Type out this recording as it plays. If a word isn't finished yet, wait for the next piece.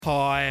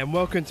Hi, and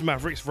welcome to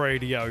Mavericks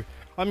Radio.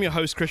 I'm your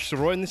host, Chris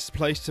Roy, and this is the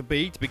place to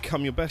be to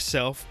become your best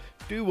self,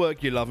 do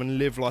work you love, and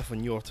live life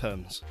on your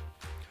terms.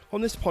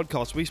 On this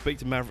podcast, we speak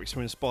to Mavericks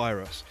who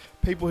inspire us,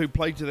 people who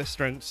play to their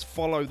strengths,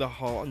 follow their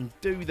heart, and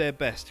do their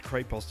best to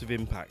create positive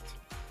impact.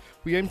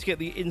 We aim to get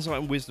the insight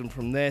and wisdom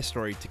from their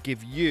story to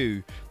give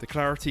you the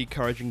clarity,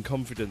 courage, and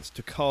confidence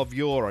to carve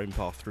your own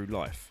path through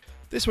life.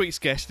 This week's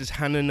guest is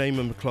Hanna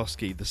Naima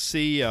McCloskey, the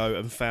CEO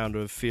and founder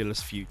of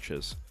Fearless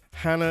Futures.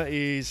 Hanna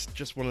is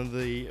just one of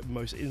the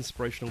most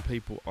inspirational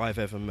people I've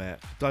ever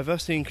met.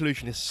 Diversity and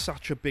inclusion is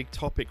such a big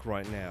topic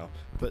right now,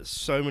 but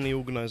so many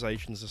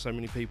organisations and so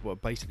many people are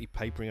basically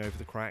papering over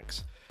the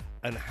cracks.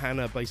 And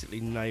Hanna basically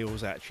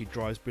nails that. She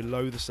drives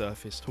below the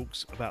surface,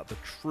 talks about the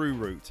true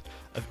root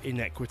of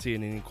inequity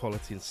and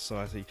inequality in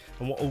society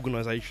and what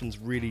organisations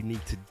really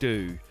need to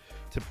do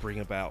to bring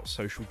about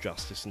social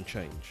justice and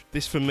change.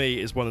 This, for me,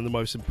 is one of the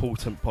most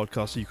important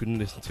podcasts you can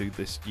listen to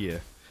this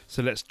year.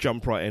 So let's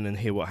jump right in and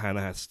hear what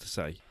Hanna has to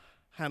say.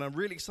 Hanna, I'm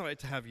really excited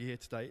to have you here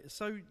today.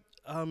 So,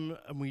 and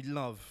we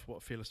love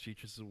what Fearless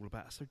Futures is all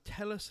about. So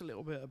tell us a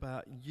little bit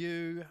about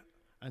you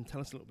and tell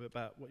us a little bit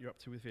about what you're up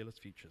to with Fearless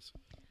Futures.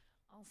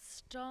 I'll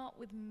start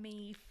with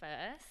me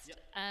first.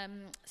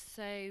 Yep.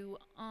 So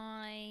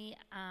I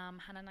am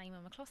Hanna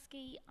Naima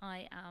McCloskey.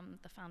 I am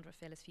the founder of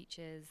Fearless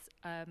Futures.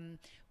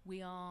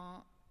 We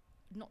are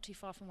not too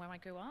far from where I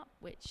grew up,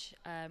 which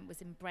was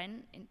in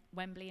Brent, in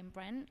Wembley in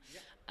Brent,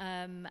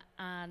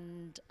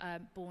 and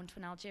born to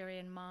an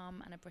Algerian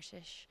mum and a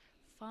British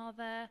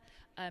father,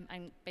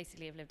 and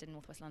basically I've lived in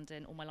Northwest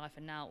London all my life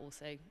and now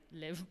also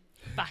live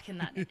back in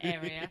that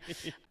area.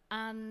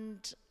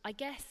 And I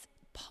guess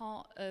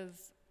part of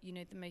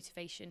the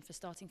motivation for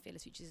starting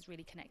Fearless Futures is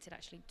really connected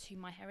actually to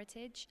my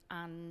heritage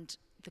and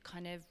the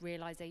kind of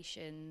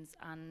realizations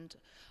and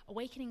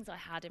awakenings I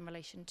had in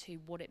relation to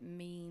what it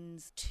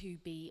means to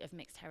be of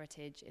mixed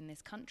heritage in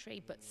this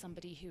country, but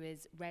somebody who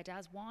is read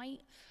as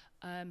white,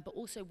 but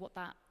also what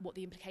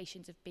the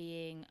implications of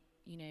being,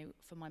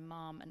 for my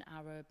mum, an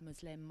Arab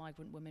Muslim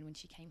migrant woman when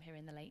she came here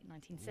in the late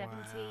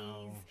 1970s,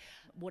 wow.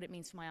 What it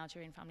means for my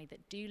Algerian family that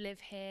do live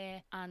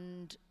here,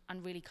 and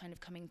really kind of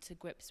coming to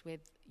grips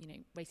with,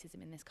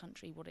 racism in this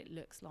country, what it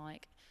looks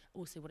like,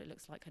 also what it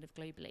looks like kind of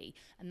globally.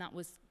 And that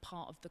was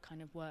part of the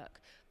kind of work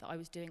that I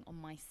was doing on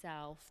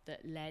myself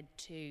that led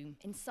to,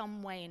 in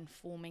some way,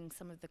 informing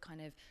some of the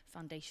kind of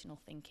foundational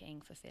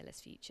thinking for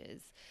Fearless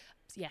Futures.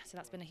 So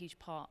that's been a huge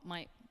part.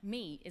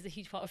 Me is a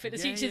huge part of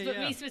Fearless Futures, but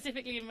me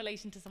specifically in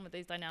relation to some of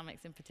those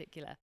dynamics in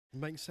particular.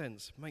 Makes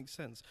sense.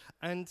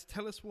 And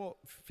tell us what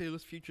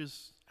Fearless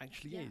Futures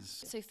actually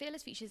is. So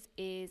Fearless Futures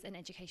is an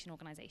education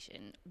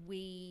organisation.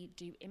 We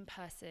do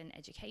in-person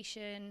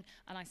education,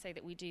 and I say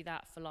that we do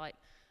that for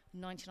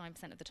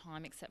 99% of the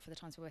time, except for the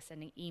times where we're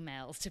sending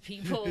emails to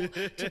people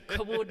to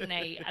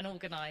coordinate and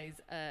organise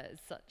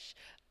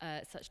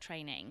such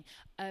training.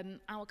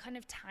 Our kind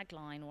of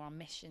tagline or our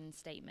mission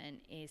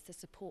statement is to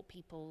support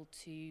people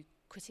to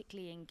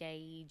critically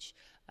engage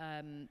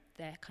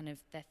their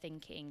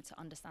thinking, to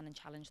understand and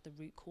challenge the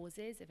root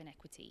causes of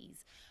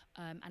inequities,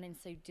 and in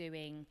so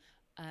doing,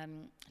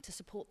 to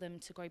support them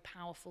to grow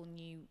powerful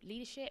new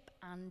leadership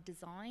and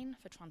design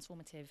for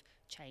transformative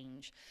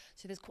change.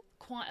 So there's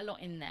quite a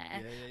lot in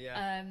there.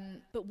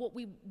 But what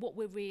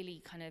we're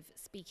really kind of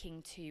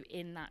speaking to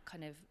in that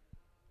kind of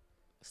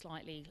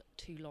slightly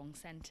too long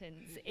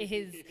sentence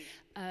is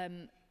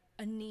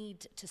a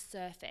need to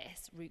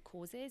surface root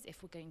causes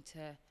if we're going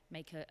to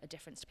make a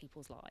difference to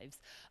people's lives.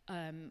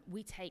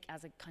 We take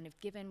as a kind of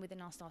given within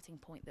our starting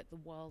point that the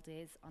world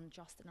is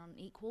unjust and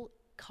unequal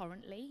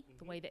currently,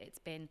 the way that it's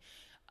been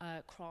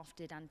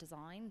crafted and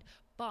designed,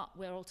 but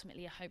we're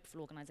ultimately a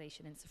hopeful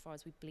organisation insofar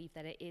as we believe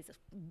that it is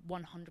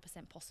 100%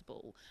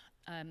 possible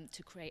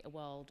to create a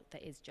world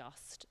that is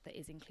just, that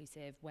is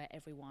inclusive, where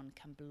everyone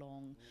can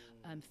belong,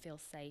 feel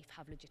safe,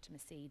 have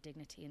legitimacy,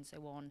 dignity, and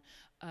so on.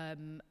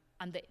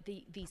 And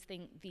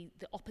the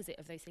opposite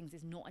of those things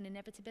is not an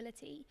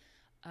inevitability,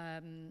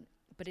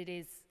 but it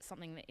is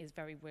something that is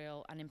very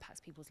real and impacts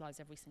people's lives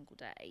every single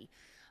day.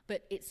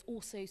 But it's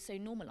also so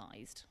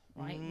normalised,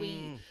 right?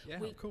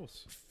 Of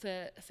course.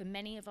 For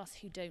many of us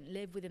who don't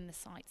live within the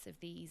sights of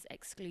these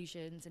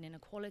exclusions and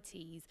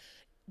inequalities,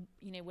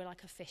 we're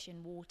like a fish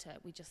in water.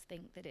 We just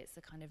think that it's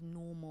a kind of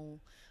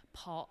normal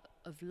part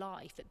of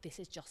life, that this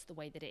is just the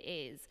way that it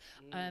is.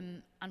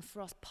 And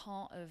for us,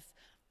 part of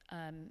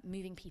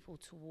moving people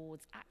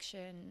towards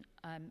action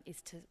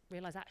is to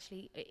realise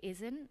actually it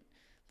isn't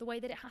the way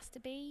that it has to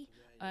be,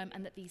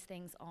 and that these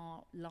things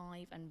are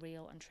live and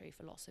real and true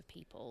for lots of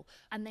people.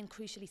 And then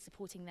crucially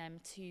supporting them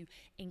to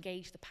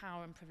engage the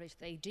power and privilege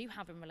they do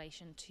have in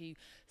relation to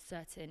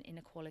certain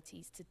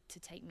inequalities, to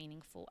take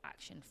meaningful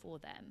action for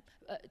them,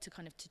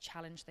 to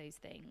challenge those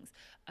things.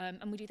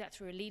 And we do that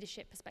through a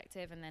leadership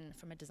perspective and then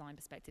from a design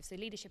perspective. So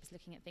leadership is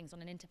looking at things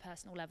on an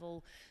interpersonal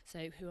level.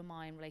 So who am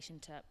I in relation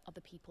to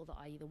other people that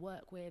I either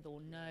work with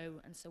or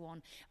know, and so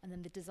on. And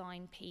then the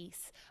design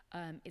piece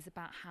is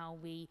about how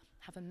we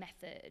have a a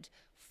method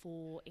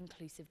for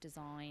inclusive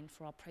design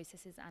for our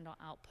processes and our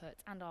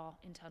outputs and our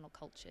internal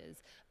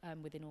cultures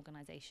within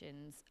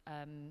organisations.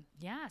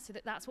 So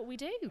that's what we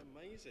do.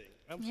 Amazing,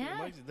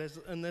 absolutely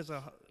amazing. There's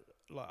a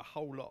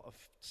whole lot of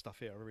stuff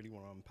here I really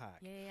want to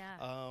unpack.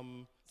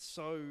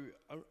 So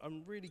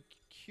I'm really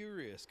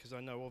curious, because I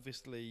know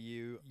obviously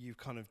you've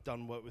kind of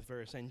done work with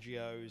various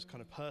NGOs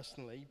kind of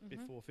personally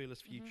before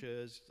Fearless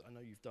Futures. I know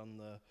you've done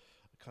the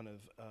kind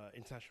of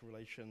international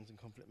relations and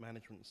conflict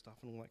management and stuff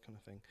and all that kind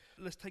of thing.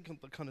 Let's take on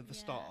the kind of the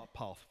startup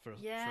path for a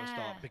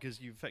start,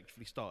 because you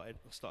effectively started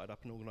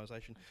up an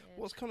organisation.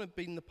 What's kind of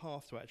been the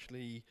path to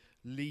actually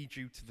lead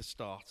you to the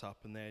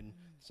startup, and then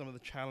some of the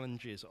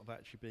challenges of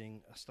actually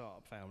being a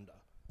startup founder?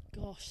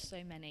 Gosh,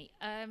 so many.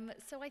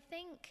 So I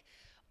think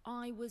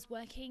I was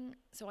working,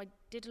 so I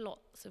did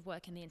lots of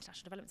work in the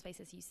international development space,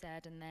 as you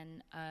said, and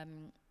then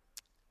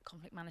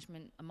conflict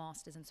management, a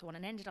master's and so on,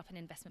 and ended up in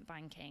investment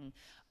banking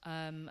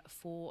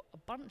for a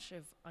bunch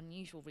of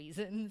unusual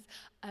reasons.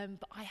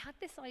 But I had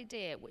this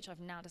idea, which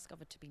I've now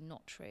discovered to be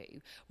not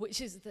true,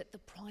 which is that the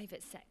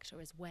private sector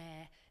is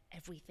where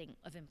everything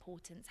of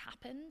importance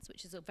happens,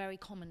 which is a very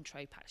common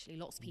trope, actually.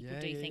 Lots of people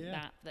think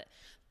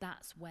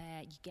that's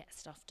where you get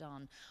stuff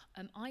done.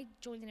 I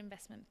joined an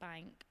investment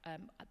bank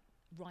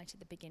right at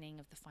the beginning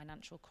of the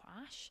financial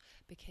crash,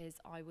 because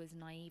I was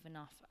naive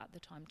enough at the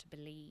time to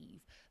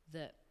believe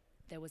that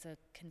there was a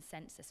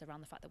consensus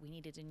around the fact that we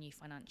needed a new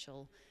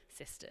financial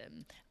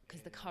system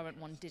because the current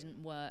one didn't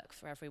work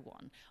for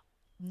everyone.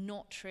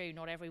 Not true.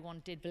 Not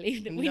everyone did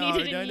believe that we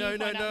needed a new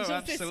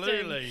financial system.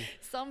 Absolutely.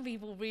 Some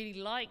people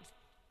really liked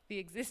the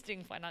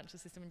existing financial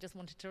system and just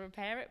wanted to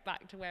repair it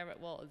back to where it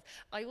was.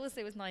 I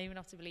also was naive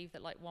enough to believe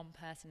that one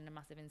person in a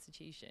massive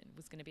institution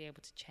was going to be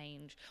able to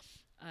change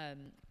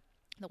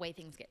the way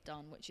things get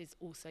done, which is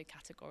also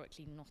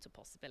categorically not a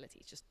possibility.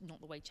 It's just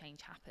not the way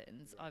change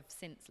happens, I've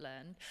since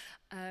learned.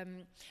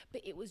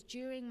 But it was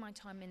during my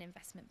time in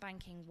investment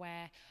banking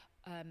where,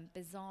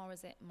 bizarre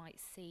as it might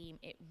seem,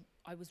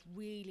 I was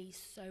really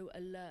so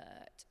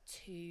alert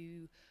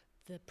to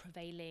the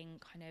prevailing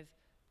kind of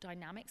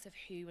dynamics of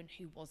who and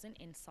who wasn't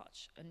in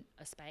such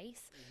a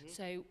space.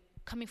 So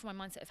coming from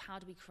my mindset of how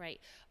do we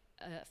create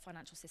a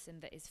financial system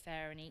that is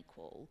fair and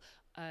equal,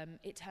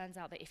 it turns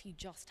out that if you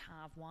just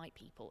have white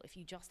people, if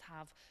you just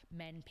have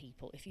men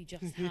people, if you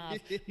just have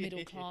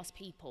middle class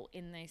people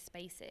in those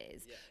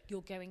spaces,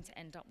 you're going to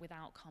end up with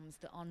outcomes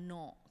that are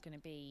not going to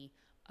be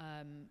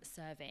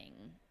serving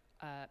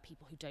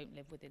people who don't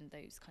live within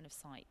those kind of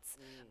sites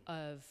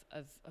of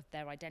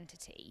their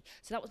identity.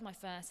 So that was my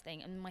first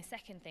thing. And my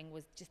second thing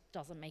was just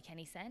doesn't make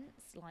any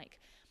sense.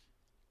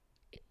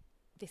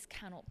 This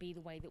cannot be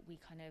the way that we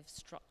kind of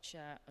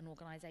structure an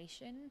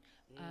organisation.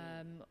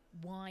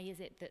 Why is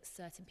it that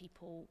certain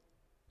people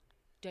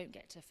don't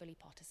get to fully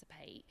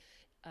participate?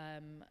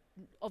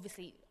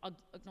 Obviously,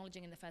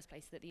 acknowledging in the first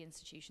place that the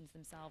institutions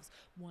themselves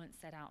weren't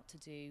set out to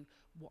do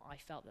what I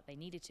felt that they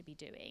needed to be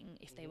doing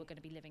if they were going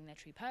to be living their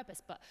true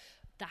purpose. But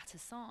that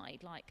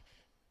aside,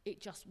 it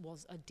just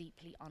was a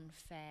deeply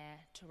unfair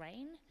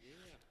terrain.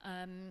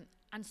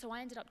 And so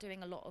I ended up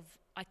doing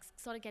I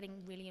started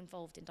getting really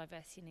involved in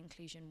diversity and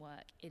inclusion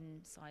work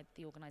inside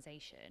the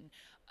organisation.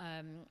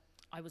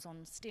 I was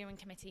on steering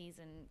committees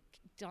and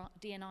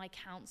D&I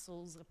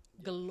councils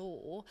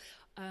galore,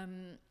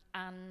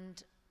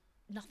 and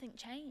nothing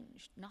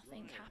changed,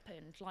 nothing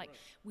happened.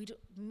 We'd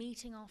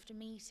meeting after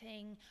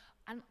meeting,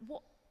 and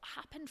what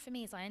happened for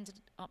me is I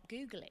ended up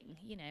Googling,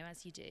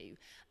 as you do,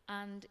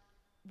 and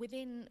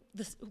within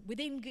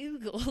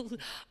Google,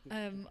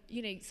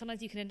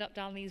 sometimes you can end up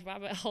down these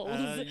rabbit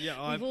holes.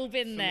 We've all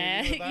been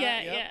there.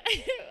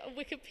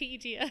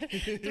 Wikipedia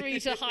through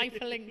to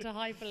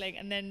hyperlink,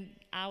 and then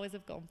hours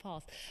have gone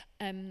past.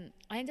 I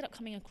ended up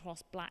coming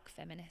across Black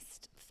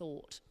feminist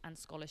thought and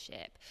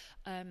scholarship.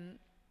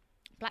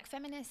 Black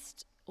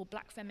feminist or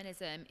Black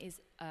feminism is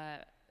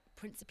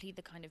principally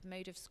the kind of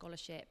mode of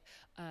scholarship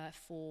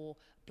for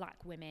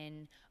Black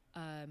women.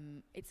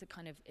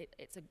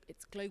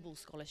 It's global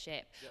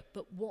scholarship,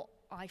 but what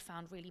I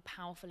found really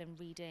powerful in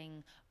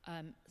reading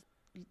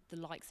the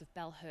likes of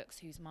Bell Hooks,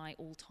 who's my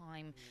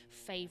all-time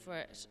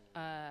favourite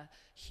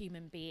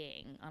human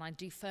being, and I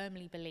do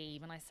firmly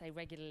believe, and I say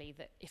regularly,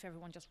 that if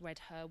everyone just read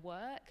her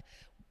work,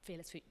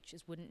 Fearless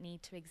Futures wouldn't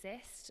need to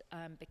exist,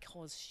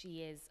 because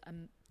she is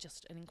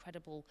just an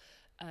incredible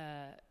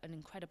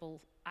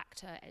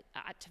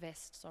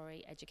activist,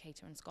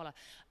 educator and scholar.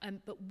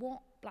 But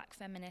what Black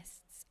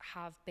feminists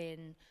have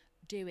been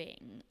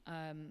doing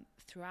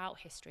throughout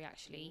history,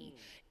 actually,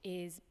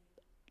 is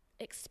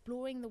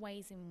exploring the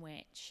ways in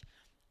which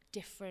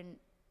different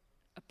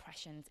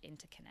oppressions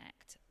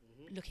interconnect,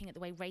 looking at the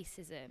way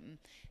racism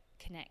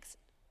connects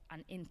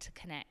and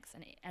interconnects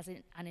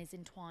and is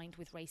entwined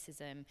with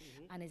racism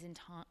and is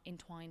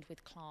entwined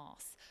with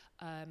class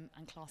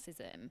and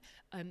classism,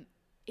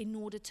 in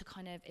order to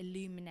kind of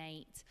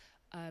illuminate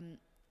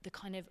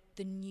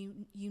the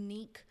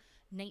unique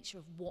nature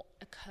of what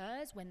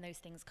occurs when those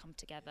things come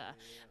together.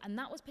 And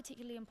that was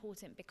particularly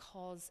important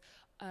because,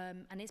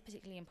 and is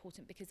particularly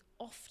important because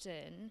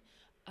often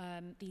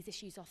these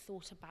issues are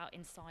thought about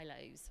in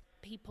silos.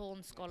 People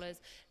and scholars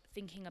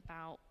thinking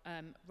about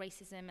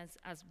racism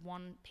as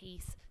one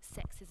piece,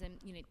 sexism.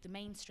 The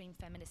mainstream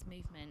feminist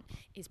movement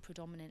is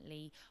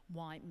predominantly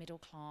white, middle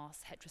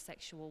class,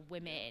 heterosexual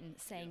women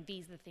saying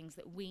these are the things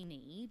that we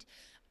need,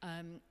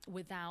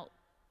 without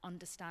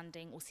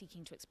understanding or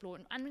seeking to explore,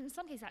 and in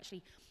some cases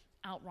actually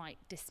outright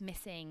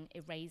dismissing,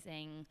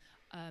 erasing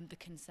the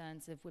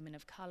concerns of women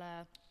of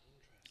colour,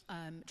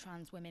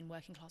 trans women,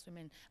 working class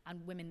women,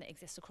 and women that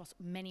exist across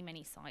many,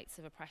 many sites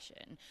of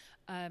oppression.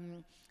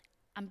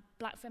 And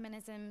black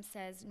feminism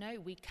says, no,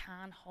 we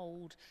can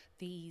hold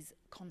these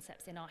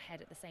concepts in our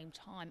head at the same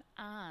time.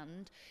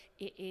 And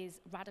it is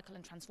radical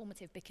and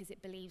transformative because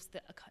it believes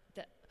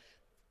that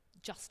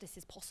justice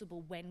is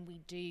possible when we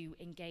do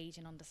engage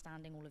in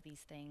understanding all of these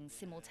things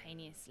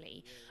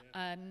simultaneously.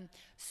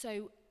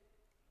 So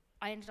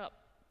I ended up,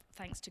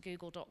 thanks to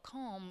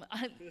google.com,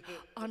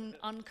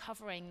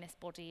 uncovering this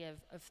body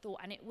of thought.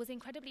 And it was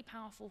incredibly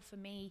powerful for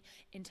me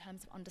in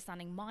terms of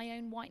understanding my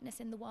own whiteness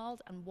in the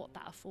world and what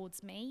that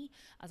affords me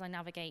as I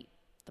navigate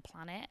the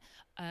planet,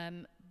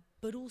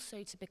 but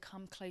also to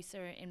become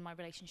closer in my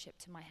relationship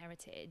to my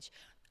heritage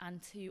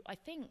and to, I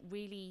think,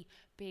 really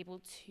be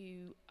able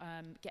to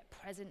get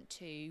present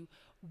to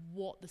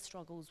what the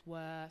struggles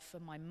were for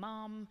my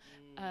mum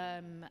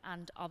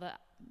and other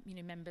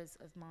members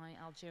of my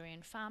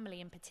Algerian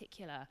family in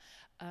particular,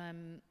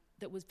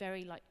 that was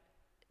very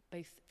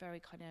both very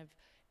kind of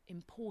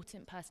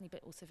important personally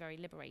but also very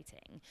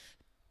liberating.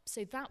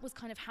 So that was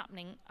kind of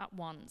happening at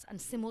once, and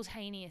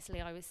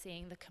simultaneously I was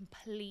seeing the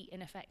complete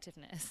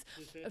ineffectiveness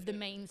of the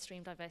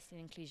mainstream diversity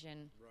and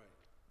inclusion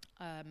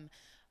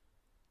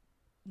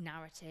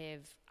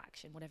narrative,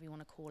 action, whatever you want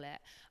to call it.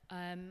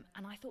 And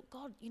I thought,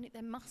 God,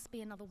 there must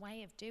be another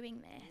way of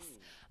doing this.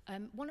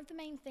 One of the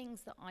main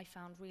things that I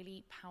found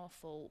really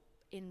powerful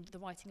in the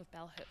writing of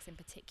Bell Hooks in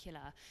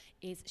particular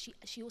is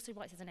she also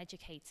writes as an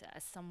educator,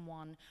 as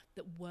someone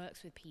that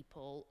works with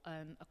people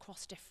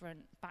across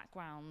different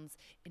backgrounds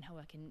in her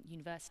work in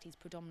universities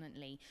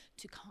predominantly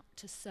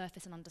to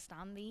surface and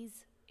understand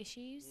these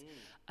issues.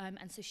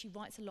 And so she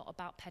writes a lot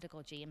about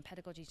pedagogy, and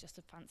pedagogy is just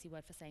a fancy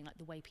word for saying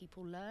the way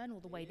people learn or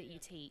the way that you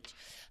teach.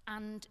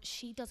 And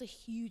she does a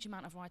huge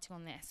amount of writing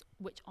on this,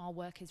 which our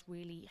work is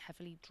really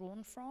heavily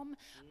drawn from,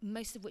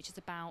 most of which is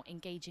about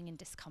engaging in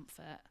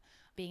discomfort,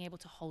 being able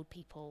to hold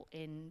people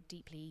in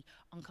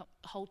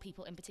hold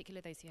people, in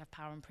particular those who have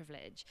power and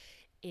privilege,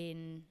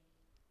 in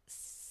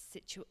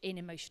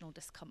emotional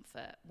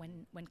discomfort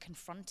when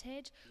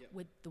confronted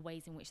with the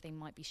ways in which they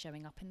might be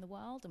showing up in the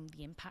world and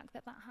the impact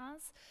that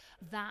has.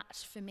 That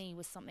for me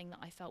was something that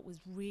I felt was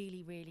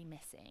really, really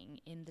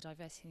missing in the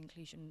diversity and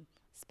inclusion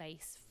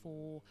space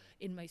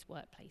in most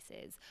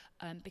workplaces,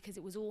 because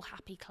it was all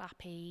happy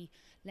clappy,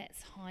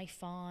 let's high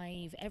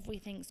five,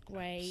 everything's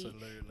great.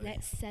 Absolutely.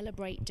 Let's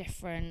celebrate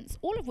difference,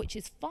 all of which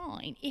is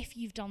fine if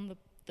you've done the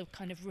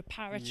kind of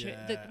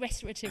the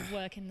restorative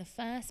work in the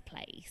first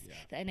place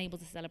that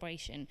enables a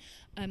celebration.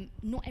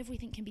 Not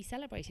everything can be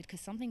celebrated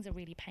because some things are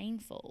really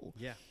painful.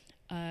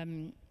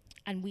 And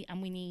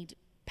we need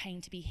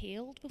pain to be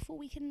healed before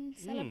we can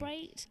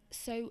celebrate.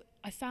 So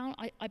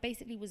I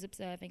basically was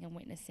observing and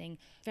witnessing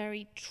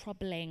very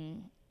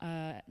troubling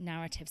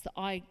narratives that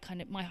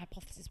my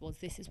hypothesis was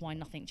this is why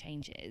nothing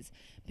changes,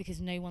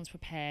 because no one's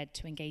prepared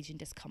to engage in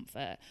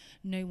discomfort.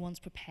 No one's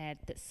prepared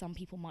that some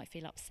people might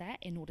feel upset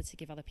in order to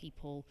give other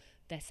people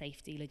their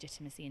safety,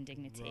 legitimacy and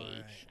dignity.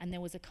 Right. And there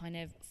was a kind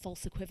of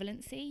false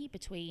equivalency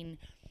between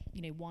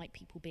white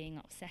people being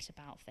upset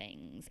about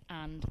things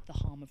and the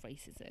harm of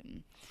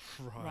racism,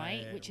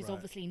 right? Which is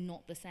obviously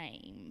not the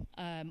same.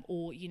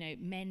 Or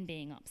men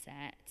being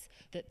upset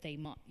that they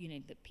might,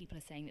 that people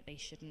are saying that they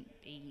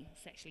shouldn't be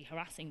sexually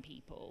harassing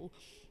people,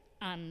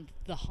 and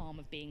the harm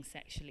of being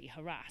sexually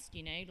harassed.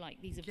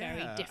 These are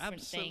very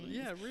different things.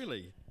 Yeah,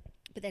 really.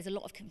 But there's a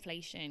lot of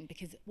conflation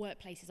because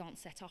workplaces aren't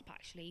set up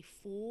actually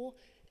for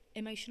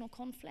emotional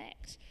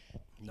conflict.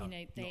 No, not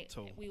at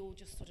all. We all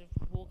just sort of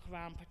walk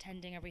around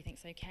pretending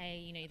everything's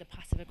okay, the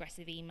passive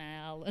aggressive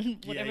email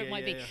and whatever it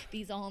might be.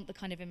 These aren't the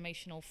kind of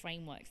emotional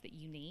frameworks that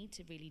you need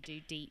to really do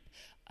deep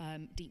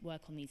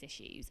work on these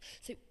issues.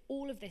 So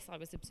all of this I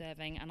was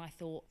observing, and I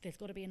thought there's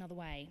got to be another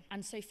way.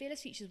 And so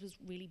Fearless Futures was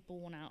really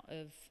born out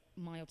of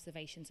my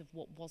observations of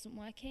what wasn't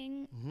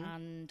working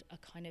and a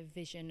kind of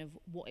vision of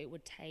what it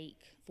would take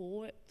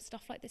for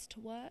stuff like this to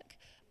work.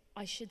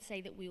 I should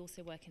say that we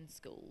also work in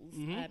schools,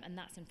 and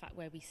that's in fact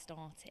where we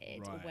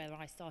started, or where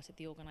I started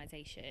the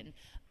organisation.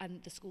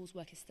 And the schools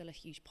work is still a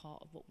huge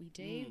part of what we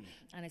do,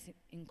 and it's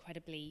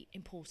incredibly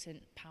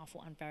important,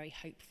 powerful, and very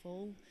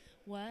hopeful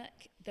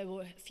work. There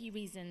were a few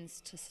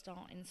reasons to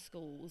start in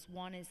schools.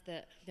 One is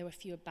that there were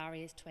fewer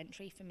barriers to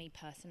entry for me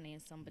personally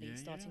as somebody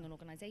starting an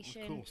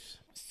organisation. Of course.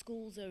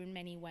 Schools are in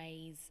many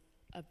ways,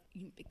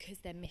 because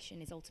their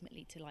mission is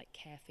ultimately to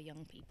care for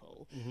young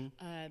people,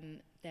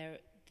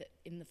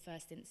 in the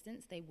first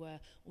instance, they were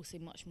also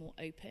much more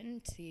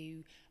open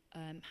to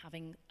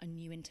having a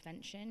new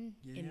intervention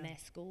in their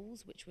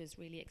schools, which was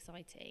really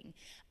exciting.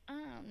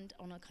 And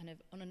on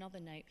another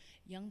note,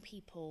 young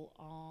people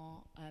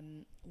are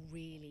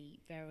really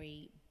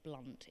very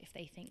blunt. If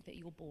they think that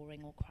you're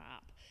boring or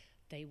crap,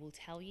 they will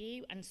tell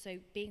you. And so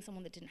being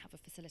someone that didn't have a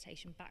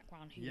facilitation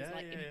background, who was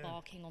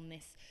embarking on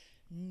this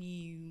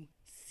new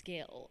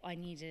skill, I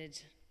needed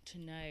to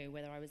know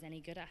whether I was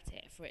any good at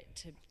it for it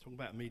to... Talk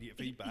about immediate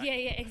feedback. Yeah,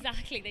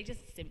 exactly. They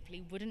just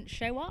simply wouldn't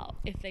show up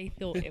if they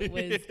thought it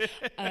was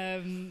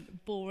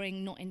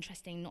boring, not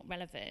interesting, not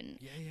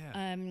relevant.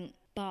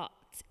 But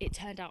it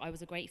turned out I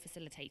was a great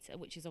facilitator,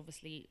 which is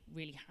obviously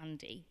really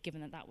handy,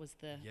 given that was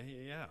the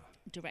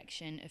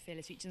direction of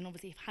Fearless Futures. And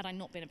obviously, had I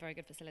not been a very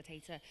good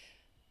facilitator,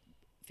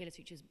 Fearless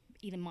Futures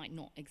either might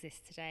not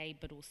exist today,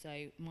 but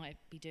also might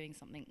be doing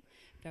something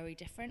very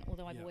different.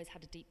 Although I've always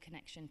had a deep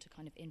connection to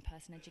kind of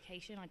in-person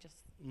education. I just,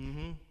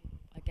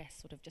 I guess,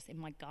 sort of just in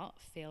my gut,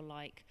 feel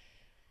like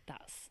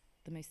that's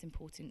the most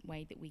important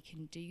way that we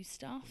can do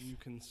stuff. You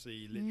can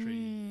see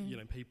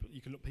literally, people. You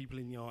can look people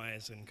in the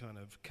eyes and kind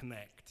of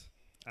connect.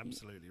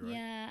 Absolutely right.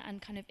 Yeah,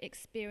 and kind of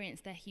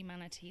experience their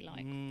humanity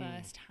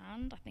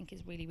firsthand. I think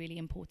is really, really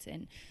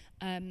important.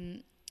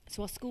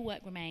 So our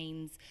schoolwork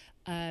remains,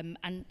 and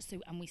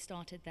we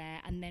started there,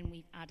 and then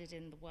we've added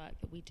in the work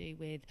that we do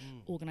with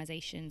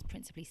organisations,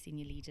 principally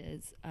senior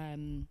leaders,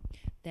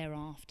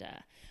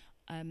 thereafter.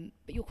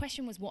 But your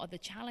question was, what are the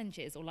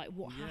challenges, or like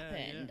what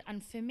happened? Yeah.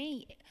 And for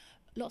me,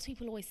 lots of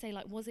people always say,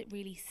 like, was it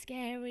really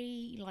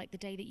scary, like the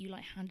day that you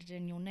like handed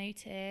in your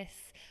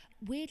notice?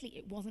 Weirdly,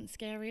 it wasn't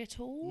scary at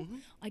all.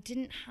 I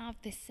didn't have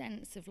this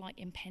sense of like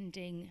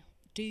impending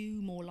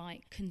doom or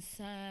like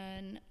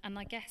concern, and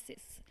I guess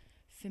it's,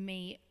 for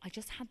me, I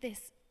just had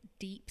this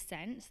deep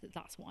sense that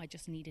that's what I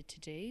just needed to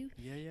do.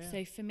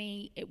 So for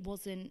me, it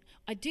wasn't,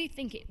 I do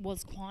think it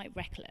was quite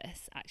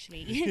reckless,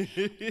 actually.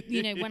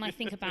 When I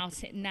think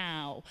about it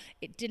now,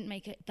 it didn't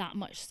make it that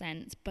much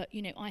sense. But,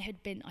 I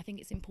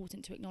think it's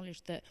important to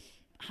acknowledge that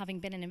having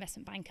been an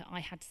investment banker,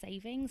 I had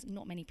savings.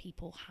 Not many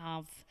people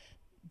have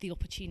the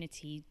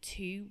opportunity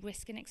to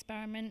risk an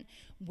experiment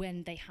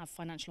when they have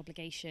financial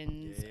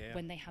obligations,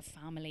 when they have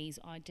families.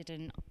 I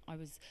didn't.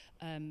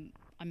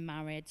 I'm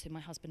married, so my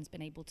husband's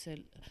been able to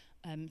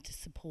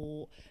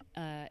support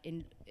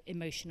in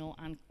emotional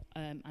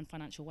and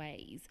financial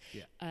ways.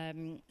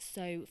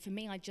 So for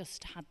me, I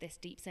just had this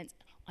deep sense.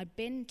 I'd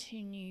been to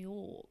New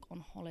York on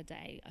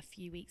holiday a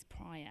few weeks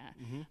prior.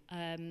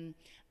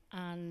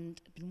 And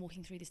been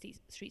walking through the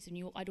streets of New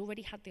York. I'd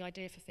already had the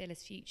idea for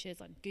Fearless Futures.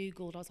 I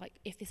Googled, I was like,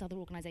 if this other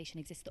organisation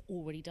exists that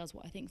already does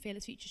what I think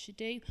Fearless Futures should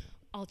do,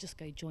 I'll just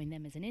go join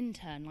them as an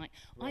intern. Like,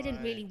 I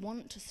didn't really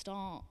want to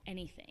start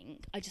anything.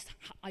 I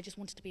just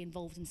wanted to be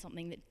involved in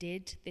something that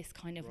did this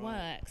kind of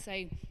work. So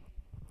I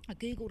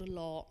Googled a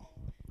lot.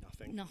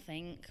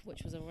 Nothing,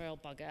 which was a real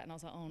bugger, and I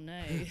was like, oh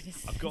no,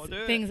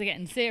 things are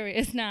getting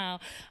serious now.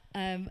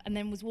 And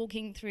then was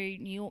walking through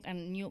New York,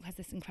 and New York has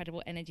this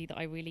incredible energy that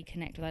I really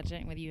connect with. I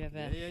don't know whether you've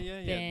ever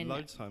been.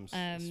 Loads of times.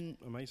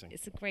 It's amazing.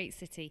 It's a great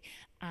city,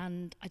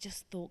 and I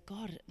just thought,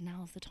 God,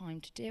 now's the time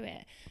to do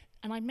it.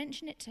 And I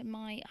mentioned it to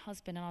my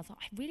husband, and I was like,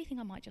 I really think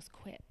I might just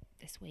quit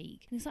this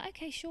week. And he's like,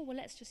 okay, sure, well,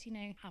 let's just,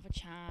 have a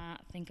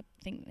chat, think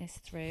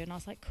this through. And I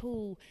was like,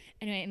 cool.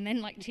 Anyway, and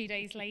then like 2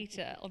 days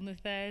later, on the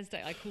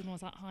Thursday, I called and I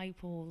was like, hi,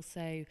 Paul, so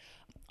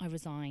I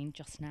resigned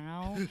just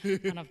now,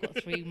 and I've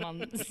got 3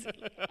 months,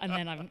 and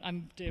then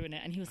I'm doing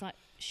it. And he was like,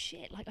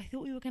 shit, like, I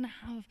thought we were going to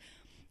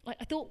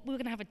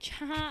have a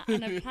chat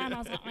and a plan. I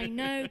was like, I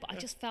know, but I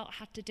just felt I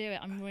had to do it.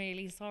 I'm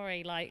really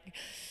sorry. Like,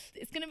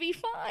 it's going to be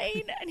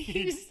fine. And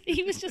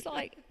he was just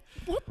like,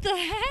 what the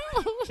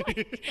hell?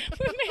 Like,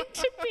 we're meant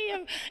to be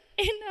in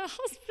a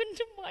husband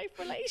and wife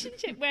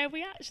relationship where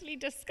we actually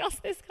discuss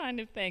this kind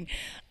of thing.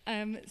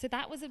 So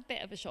that was a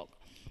bit of a shock.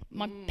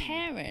 My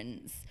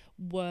parents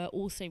were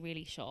also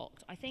really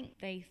shocked. I think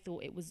they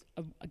thought it was,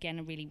 again,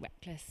 a really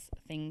reckless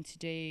thing to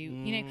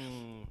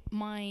do.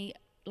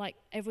 Like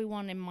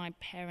everyone in my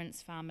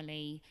parents'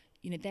 family,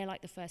 they're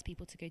like the first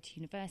people to go to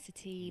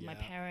university. My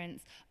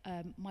parents,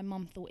 my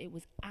mum thought it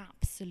was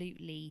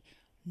absolutely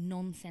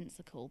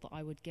nonsensical that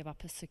I would give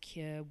up a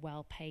secure,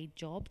 well-paid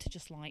job to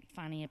just like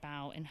fanny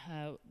about in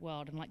her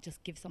world and like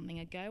just give something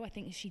a go. I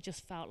think she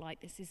just felt like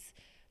this is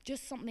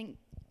just something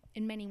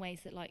in many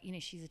ways that, like,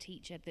 she's a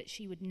teacher, that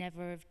she would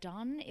never have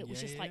done. It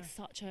was just like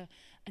such an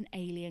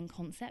alien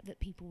concept that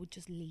people would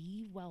just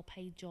leave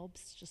well-paid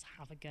jobs to just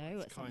have a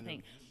go at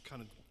something.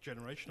 Kind of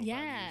generational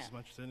values as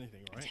much as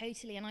anything, right?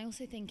 Totally. And I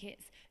also think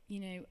it's,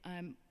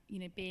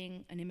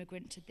 being an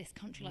immigrant to this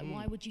country, like,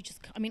 why would you just...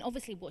 I mean,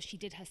 obviously what she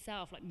did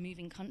herself, like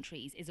moving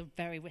countries, is a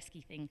very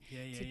risky thing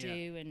to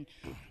do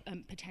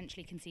and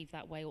potentially conceived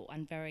that way,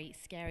 and very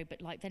scary.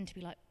 But like, then to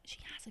be like, she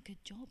has a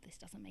good job, this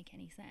doesn't make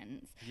any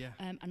sense.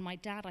 And my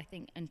dad, I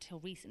think, until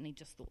recently,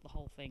 just thought the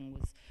whole thing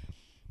was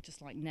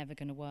just like never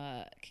going to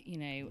work,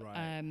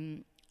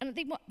 And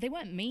they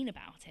weren't mean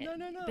about it.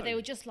 No. But they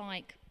were just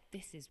like,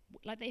 this is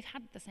like they've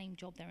had the same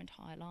job their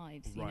entire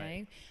lives,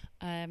 Right.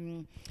 you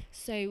know.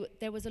 So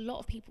there was a lot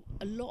of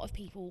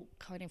people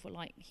kind of were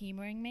like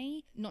humouring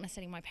me, not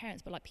necessarily my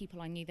parents, but like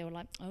people I knew. They were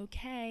like,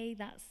 okay,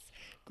 that's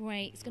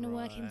great, it's going to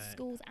work in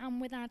schools and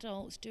with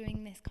adults,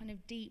 doing this kind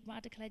of deep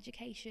radical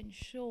education,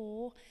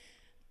 sure,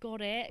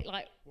 got it,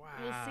 like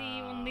we'll see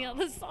you on the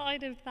other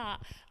side of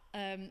that.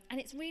 And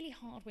it's really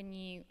hard when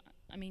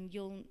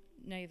you'll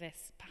know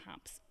this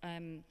perhaps,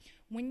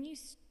 when you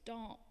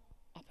start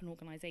up an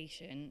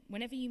organisation,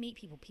 whenever you meet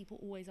people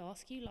always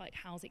ask you like,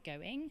 how's it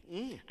going?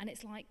 And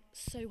it's like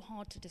so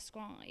hard to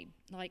describe,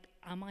 like,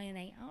 am I an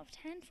 8 out of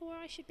 10 for where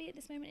I should be at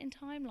this moment in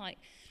time? Like,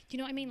 do you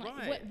know what I mean?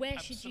 Like, where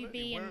should you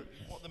be?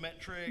 What are the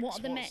metrics? What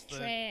are the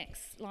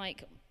metrics?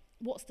 Like,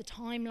 what's the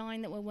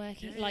timeline that we're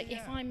working?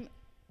 If I'm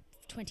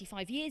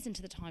 25 years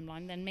into the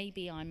timeline, then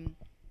maybe I'm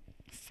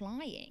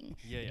flying.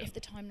 If the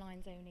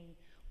timeline's only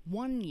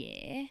 1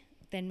 year,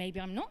 then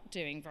maybe I'm not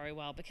doing very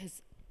well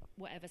because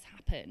whatever's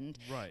happened.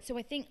 Right. So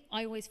I think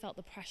I always felt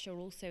the pressure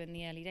also in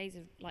the early days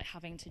of like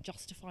having to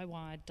justify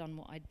why I'd done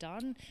what I'd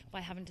done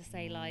by having to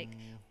say like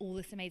all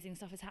this amazing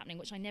stuff is happening,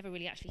 which I never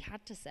really actually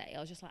had to say. I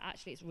was just like,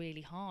 actually it's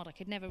really hard. I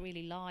could never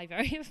really lie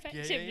very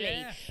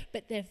effectively.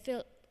 But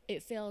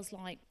it feels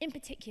like, in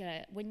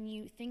particular, when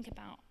you think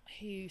about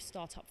who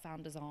startup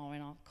founders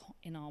are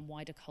in our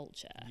wider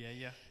culture,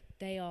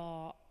 they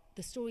are,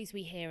 the stories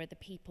we hear are the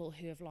people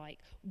who have like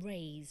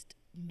raised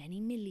many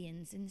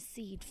millions in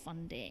seed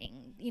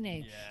funding,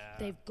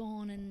 they've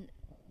gone and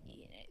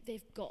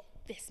they've got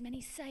this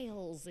many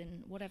sales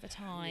in whatever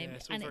time.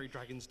 It's all very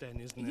Dragon's Den,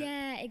 isn't it?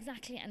 Yeah,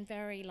 exactly, and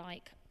very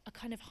like a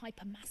kind of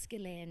hyper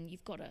masculine.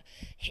 You've got to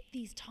hit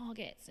these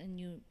targets, and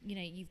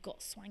you've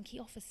got swanky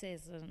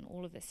offices and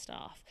all of this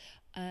stuff.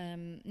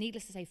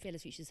 Needless to say,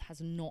 Fearless Futures has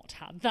not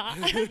had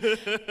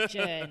that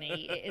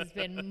journey. It has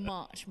been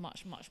much,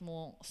 much, much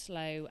more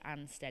slow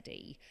and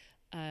steady.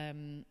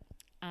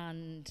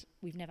 And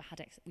we've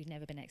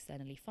never been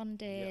externally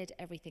funded.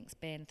 Everything's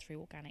been through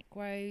organic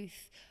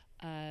growth.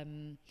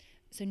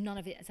 So none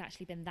of it has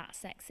actually been that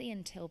sexy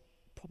until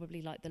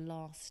probably like the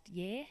last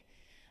year.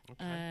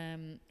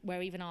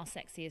 Where even our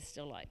sexy is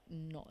still like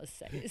not as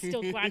sexy. It's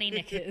still granny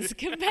knickers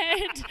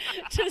compared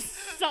to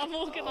some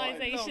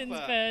organisation's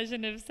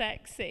version of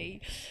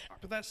sexy.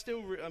 But that's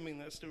still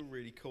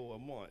really cool.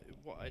 And what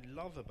I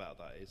love about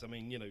that is,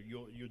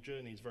 your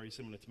journey is very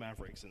similar to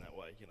Mavericks in that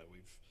way.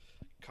 We've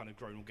kind of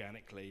grown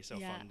organically,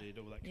 self-funded,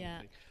 all that kind of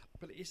thing.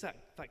 But it's that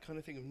kind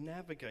of thing of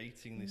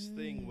navigating this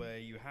thing where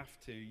you have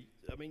to,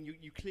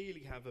 you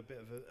clearly have a bit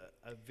of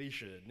a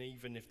vision,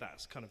 even if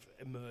that's kind of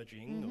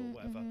emerging or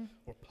whatever,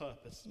 or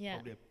purpose,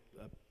 probably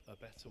a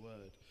better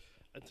word.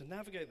 And to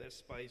navigate that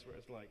space where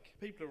it's like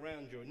people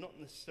around you are not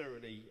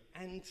necessarily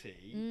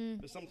anti,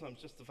 but sometimes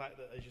just the fact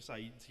that, as you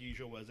say, to use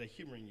your words, they're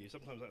humouring you,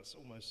 sometimes that's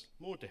almost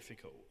more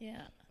difficult,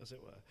 as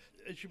it were.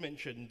 As you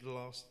mentioned, the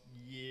last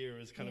year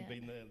has kind of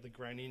been the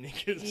granny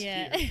knickers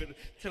year. But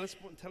tell us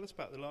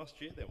about the last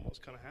year then, what's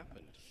kind of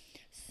happened?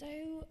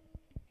 So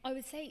I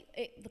would say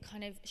the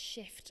kind of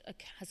shift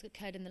has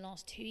occurred in the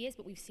last 2 years,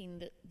 but we've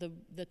seen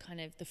the kind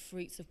of the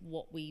fruits of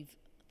what we've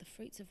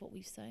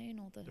sown,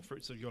 or the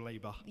fruits of your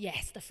labour.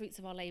 Yes, the fruits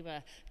of our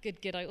labour.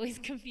 Good. I always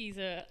confuse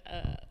a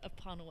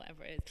pun or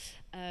whatever it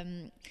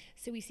is.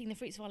 So we've seen the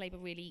fruits of our labour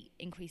really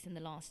increase in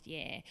the last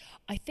year.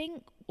 I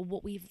think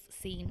what we've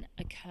seen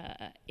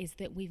occur is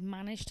that we've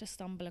managed to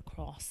stumble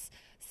across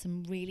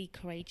some really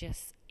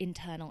courageous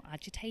internal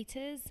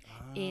agitators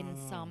in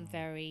some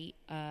very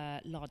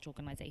large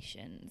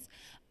organisations,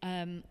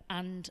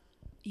 and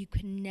you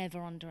can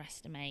never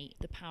underestimate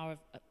the power of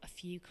a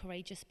few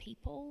courageous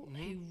people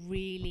who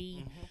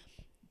really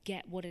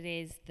get what it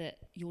is that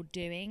you're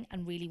doing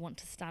and really want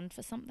to stand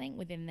for something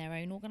within their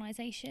own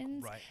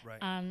organisations. Right.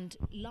 And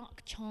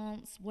luck,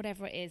 chance,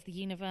 whatever it is, the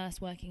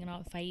universe working in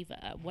our favour,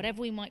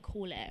 whatever we might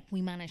call it,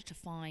 we managed to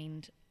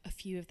find a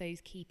few of those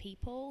key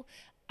people,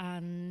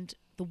 and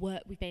the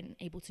work we've been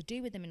able to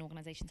do with them in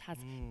organisations has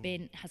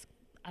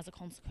as a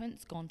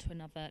consequence gone to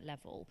another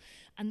level.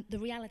 And the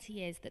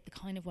reality is that the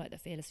kind of work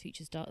that Fearless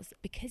Futures does,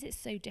 because it's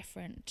so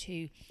different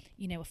to,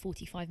 a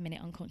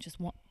 45-minute unconscious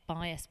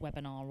bias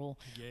webinar or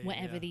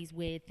whatever these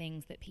weird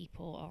things that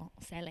people are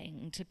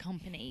selling to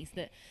companies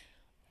that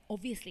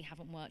obviously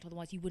haven't worked,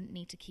 otherwise you wouldn't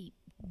need to keep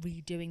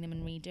redoing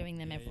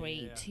them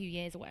every 2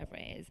 years or whatever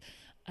it is.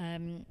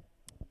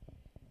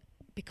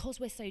 Because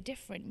we're so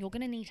different, you're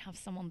going to need to have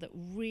someone that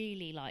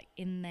really, like,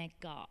 in their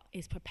gut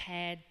is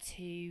prepared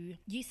to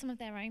use some of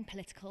their own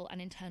political and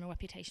internal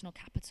reputational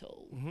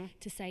capital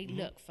to say,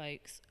 look,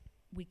 folks,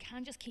 we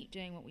can just keep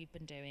doing what we've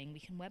been doing. We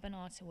can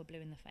webinar till we're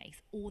blue in the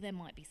face, or there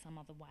might be some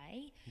other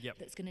way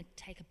that's going to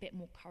take a bit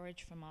more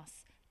courage from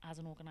us as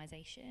an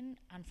organisation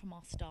and from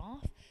our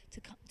staff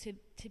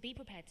to be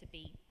prepared to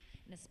be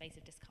in a space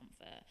of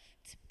discomfort,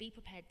 to be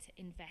prepared to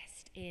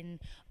invest in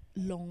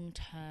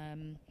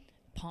long-term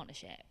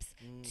partnerships,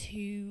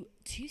 to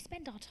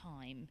spend our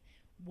time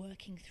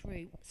working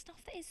through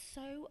stuff that is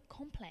so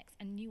complex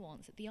and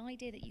nuanced that the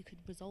idea that you could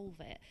resolve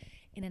it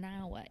in an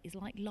hour is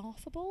like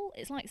laughable.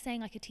 It's like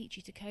saying I could teach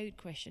you to code,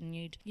 Chris, and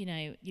you'd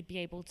be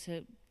able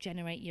to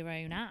generate your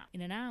own app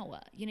in an hour.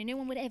 No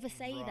one would ever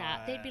say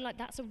that. They'd be like,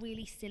 that's a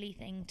really silly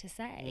thing to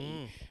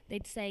say.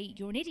 They'd say,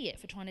 you're an idiot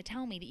for trying to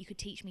tell me that you could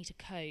teach me to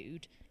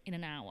code in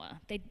an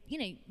hour.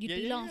 You'd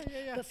be laughed.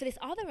 But for this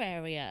other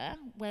area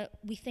where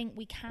we think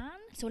we can,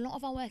 so a lot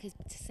of our work is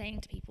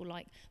saying to people,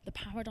 like, the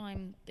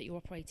paradigm that you're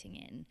operating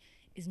in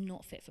is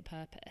not fit for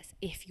purpose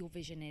if your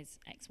vision is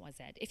XYZ.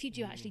 If you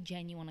do actually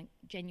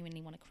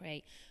genuinely want to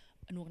create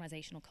an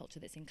organizational culture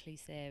that's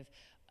inclusive,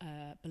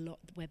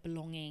 where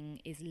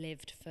belonging is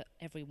lived for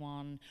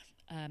everyone,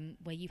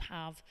 where you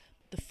have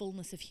the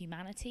fullness of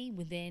humanity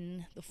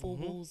within the four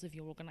walls of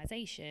your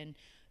organization,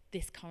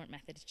 this current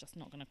method is just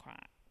not going to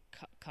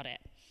cut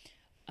it.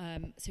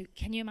 So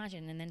can you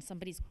imagine? And then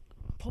somebody's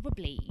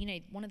probably,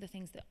 one of the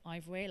things that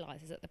I've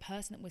realised is that the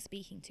person that we're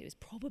speaking to has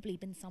probably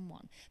been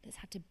someone that's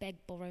had to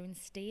beg, borrow and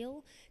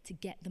steal to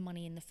get the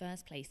money in the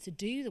first place to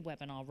do the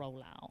webinar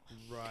rollout.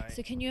 Right.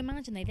 So can you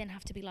imagine they then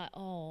have to be like,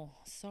 oh,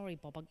 sorry,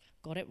 Bob, I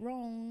got it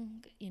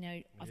wrong.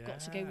 I've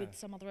got to go with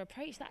some other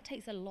approach. That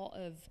takes a lot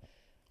of,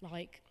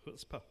 like...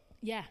 chutzpah.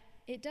 Yeah,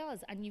 it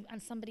does.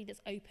 And somebody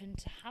that's open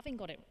to having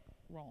got it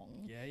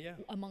wrong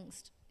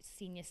amongst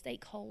senior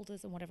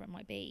stakeholders and whatever it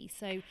might be.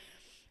 So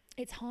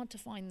it's hard to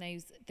find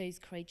those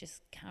courageous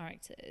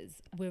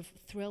characters. We're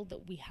thrilled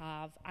that we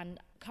have, and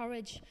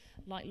courage,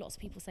 like lots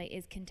of people say,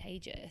 is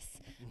contagious.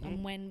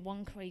 And when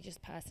one courageous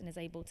person is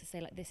able to say,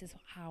 like, this is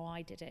how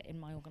I did it in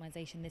my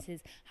organization, this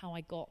is how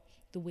I got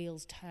the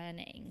wheels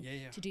turning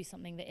to do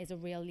something that is a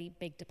really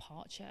big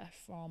departure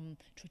from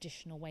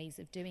traditional ways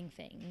of doing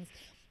things,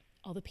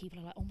 other people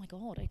are like, oh my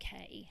God,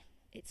 okay,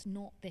 it's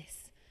not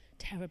this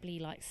terribly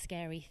like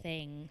scary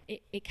thing.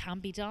 It can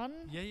be done.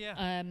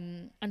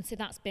 And so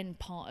that's been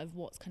part of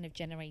what's kind of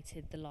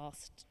generated the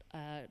last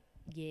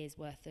year's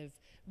worth of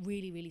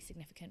really, really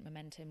significant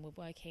momentum. We're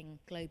working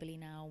globally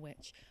now,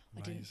 which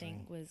I didn't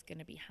think was going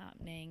to be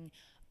happening.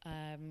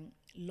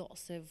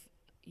 Lots of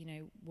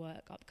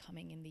work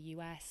upcoming in the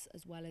US,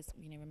 as well as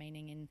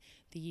remaining in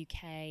the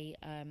UK,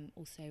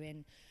 also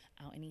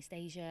out in East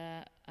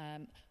Asia.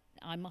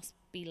 I must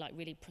be like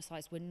really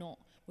precise. We're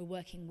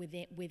working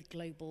with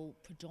global,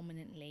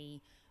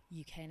 predominantly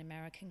UK and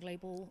American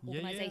global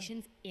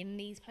organizations in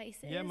these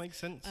places. Yeah, makes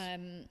sense.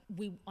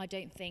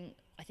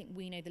 I think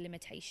we know the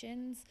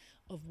limitations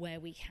of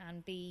where we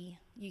can be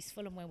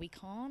useful and where we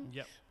can't.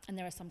 Yep. And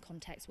there are some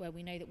contexts where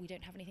we know that we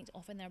don't have anything to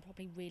offer, and there are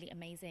probably really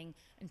amazing,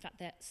 in fact,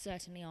 there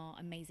certainly are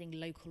amazing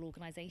local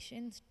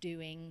organizations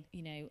doing,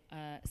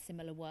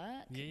 similar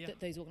work that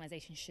those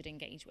organizations should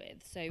engage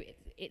with. So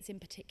it's in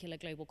particular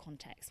global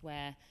contexts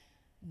where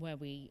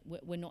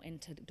we're not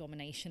into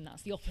domination.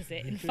 That's the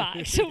opposite, in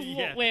fact, of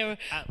what we're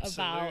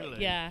about.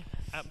 Yeah,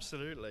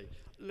 absolutely.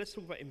 Let's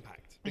talk about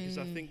impact, because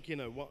I think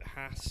what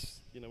has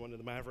one of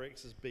the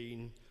Mavericks has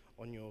been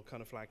on your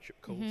kind of flagship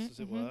course, as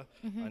it were,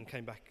 and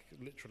came back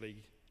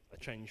literally a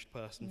changed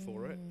person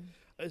for it.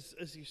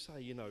 As you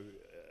say,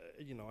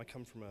 I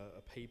come from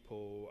a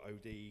people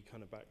OD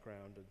kind of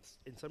background, and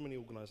in so many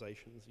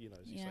organisations, as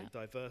you say,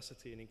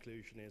 diversity and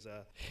inclusion is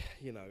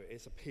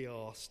it's a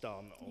PR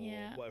stunt or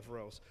whatever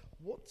else.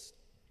 What's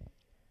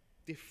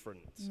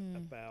different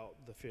about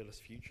the Fearless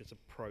Futures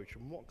approach,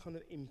 and what kind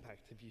of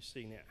impact have you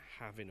seen it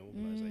have in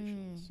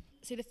organisations?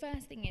 So the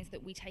first thing is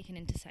that we take an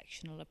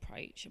intersectional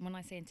approach, and when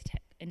I say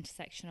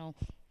intersectional,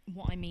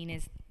 what I mean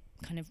is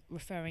kind of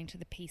referring to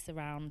the piece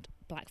around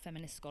Black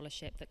feminist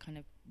scholarship that kind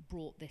of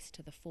brought this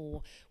to the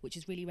fore, which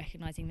is really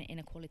recognising that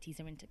inequalities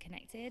are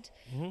interconnected,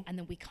 and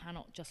that we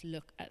cannot just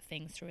look at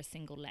things through a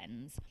single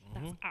lens.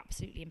 That's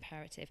absolutely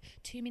imperative.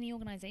 Too many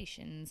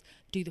organisations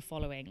do the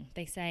following.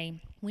 They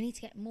say, we need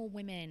to get more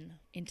women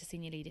into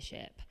senior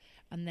leadership,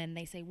 and then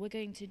they say, we're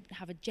going to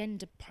have a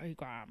gender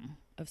programme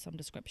of some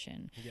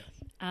description.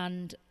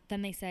 And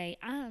then they say,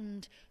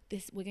 and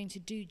this, we're going to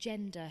do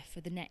gender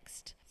for the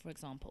next, for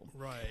example.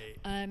 Right.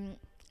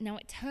 Now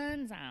it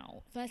turns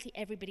out, firstly,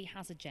 everybody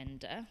has a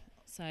gender,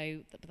 so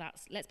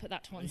let's put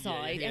that to one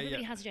side.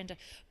 Everybody has a gender,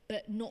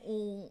 but not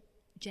all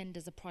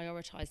genders are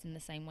prioritised in the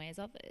same way as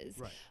others.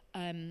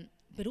 Right.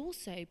 But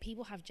also,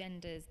 people have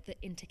genders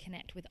that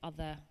interconnect with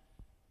other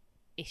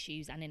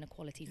issues and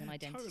inequalities and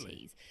identities.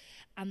 Totally.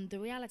 And the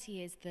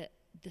reality is that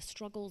the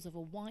struggles of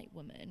a white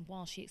woman,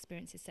 while she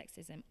experiences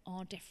sexism,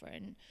 are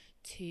different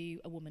to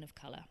a woman of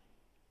colour.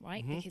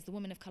 Right? Because the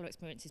woman of colour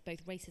experiences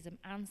both racism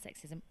and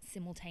sexism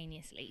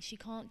simultaneously. She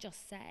can't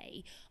just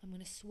say, I'm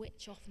going to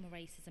switch off my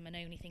racism and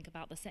only think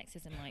about the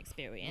sexism I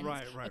experience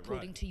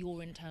according to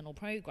your internal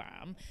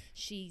programme.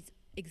 She's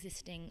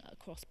existing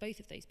across both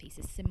of those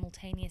pieces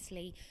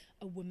simultaneously.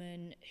 A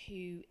woman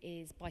who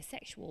is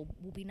bisexual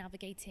will be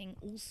navigating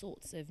all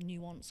sorts of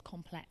nuanced,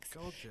 complex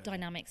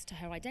dynamics to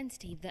her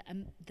identity that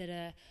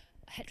a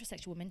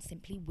heterosexual woman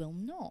simply will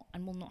not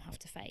have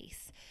to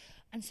face.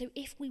 And so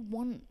if we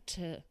want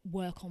to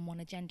work on one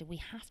agenda, we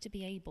have to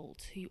be able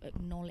to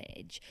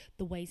acknowledge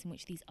the ways in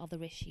which these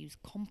other issues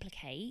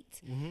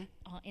complicate,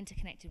 are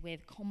interconnected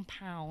with,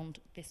 compound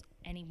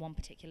any one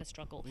particular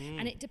struggle.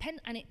 And it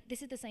depends, and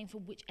this is the same for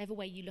whichever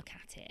way you look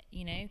at it,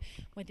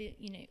 whether,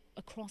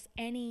 across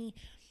any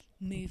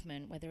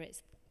movement, whether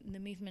it's the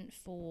movement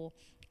for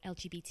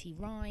LGBT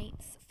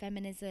rights,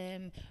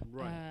 feminism,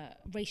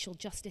 racial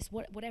justice,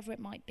 whatever it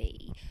might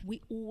be,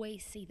 we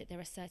always see that there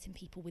are certain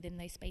people within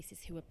those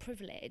spaces who are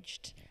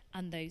privileged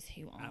and those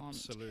who aren't.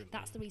 Absolutely.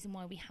 That's the reason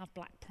why we have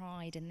Black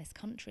Pride in this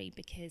country,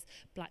 because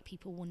Black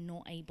people were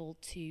not able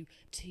to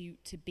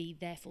be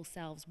their full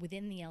selves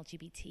within the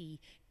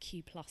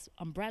LGBTQ plus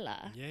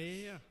umbrella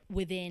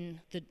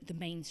within the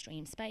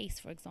mainstream space,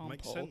 for example.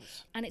 Makes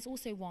sense. And it's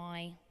also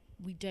why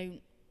we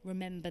don't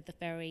remember the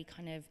very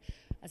kind of,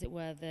 as it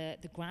were,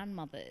 the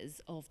grandmothers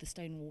of the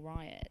Stonewall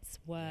riots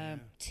were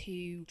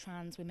two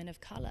trans women of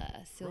colour,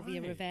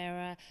 Sylvia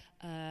Rivera,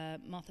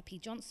 Martha P.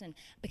 Johnson,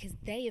 because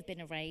they have been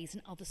erased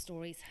and other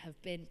stories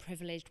have been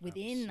privileged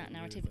within that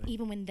narrative,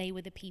 even when they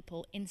were the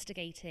people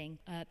instigating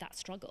that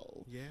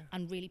struggle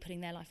and really putting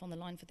their life on the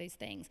line for those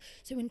things.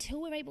 So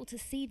until we're able to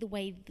see the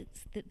way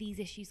that these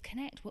issues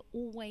connect,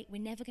 we're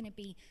never going to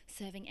be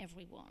serving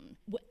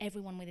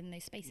everyone within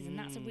those spaces. And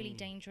that's a really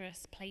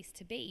dangerous place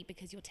to be,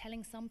 because you're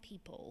telling some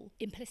people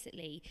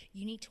implicitly,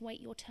 you need to wait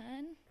your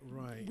turn.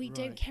 We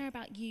don't care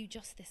about you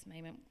just this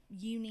moment.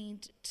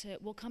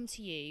 We'll come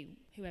to you,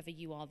 whoever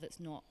you are that's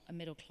not a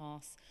middle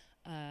class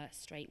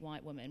straight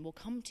white woman, will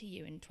come to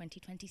you in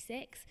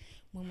 2026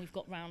 when we've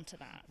got round to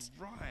that.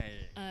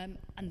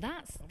 And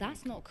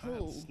that's not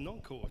cool. That's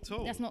not cool at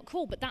all. That's not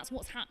cool, but that's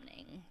what's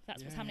happening.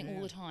 That's what's happening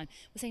all the time.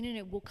 We're saying,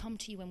 no, we'll come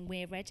to you when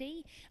we're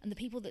ready. And the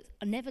people that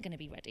are never going to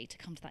be ready to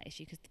come to that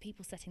issue, because the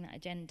people setting that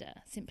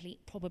agenda simply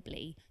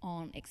probably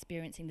aren't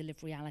experiencing the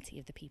lived reality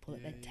of the people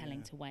that they're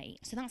telling to wait.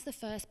 So that's the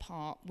first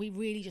part. We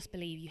really just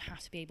believe you have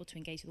to be able to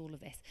engage with all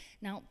of this.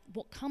 Now,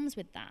 what comes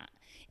with that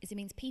is it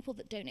means people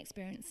that don't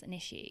experience an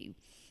issue,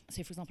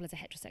 so for example, as a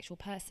heterosexual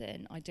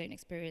person, I don't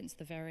experience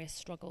the various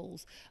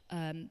struggles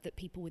that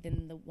people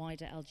within the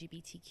wider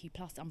LGBTQ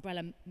plus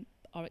umbrella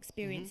are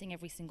experiencing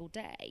every single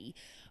day.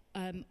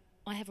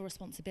 I have a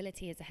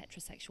responsibility as a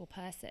heterosexual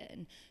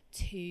person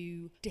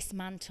to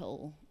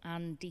dismantle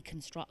and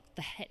deconstruct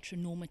the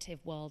heteronormative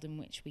world in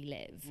which we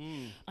live.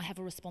 I have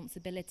a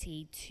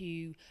responsibility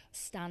to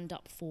stand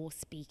up for,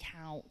 speak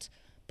out,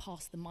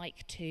 pass the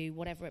mic to,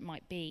 whatever it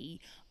might be,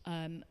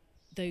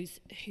 those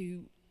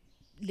who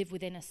live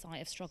within a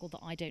site of struggle that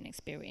I don't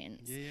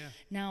experience.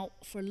 Now,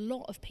 for a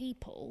lot of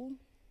people,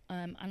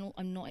 and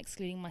I'm not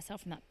excluding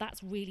myself from that,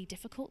 that's really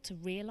difficult to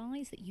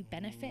realise that you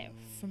benefit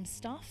from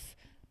stuff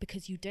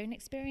because you don't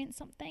experience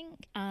something.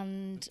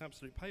 And it's an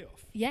absolute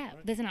payoff.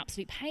 There's an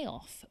absolute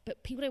payoff,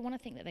 but people don't want to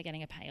think that they're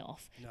getting a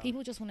payoff.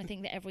 People just want to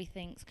think that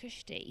everything's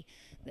cushy,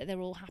 that they're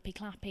all happy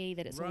clappy,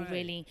 that it's all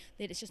really,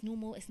 that it's just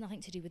normal, it's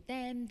nothing to do with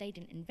them, they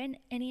didn't invent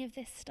any of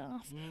this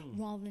stuff,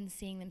 rather than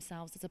seeing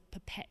themselves as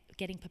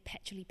getting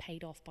perpetually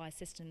paid off by a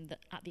system that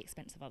at the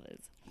expense of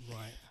others.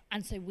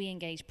 And so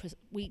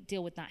we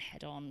deal with that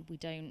head on. We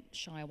don't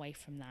shy away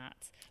from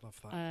that. Love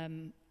that.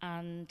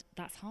 And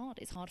that's hard.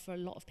 It's hard for a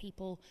lot of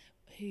people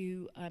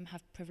who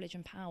have privilege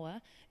and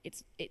power.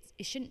 It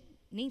shouldn't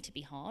need to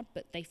be hard,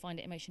 but they find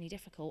it emotionally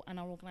difficult, and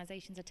our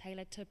organisations are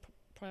tailored to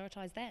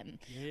prioritise them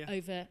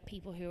over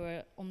people who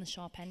are on the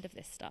sharp end of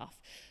this stuff.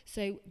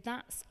 So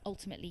that's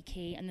ultimately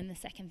key. And then the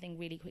second thing,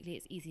 really quickly,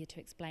 it's easier to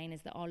explain,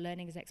 is that our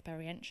learning is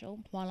experiential.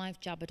 While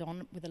I've jabbered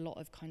on with a lot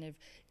of kind of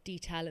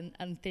detail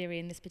and theory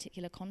in this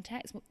particular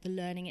context, the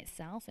learning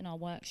itself in our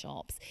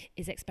workshops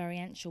is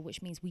experiential,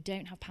 which means we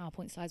don't have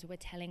PowerPoint slides where we're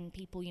telling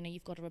people,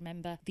 you've got to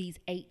remember these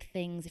 8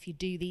 things. If you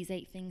do these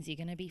 8 things, you're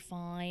going to be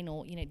fine,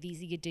 or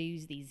these are your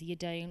do's, these are your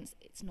don'ts.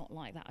 It's not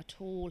like that at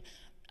all.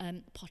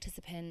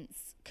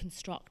 Participants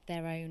construct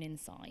their own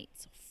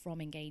insights from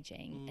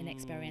engaging in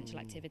experiential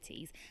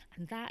activities,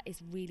 and that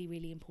is really,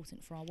 really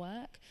important for our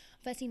work.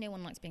 Firstly, no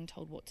one likes being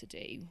told what to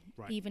do,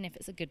 even if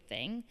it's a good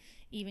thing.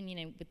 Even,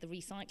 with the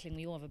recycling,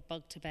 we all have a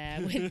bug to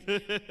bear with,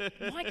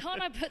 why can't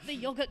I put the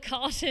yogurt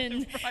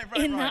carton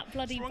in that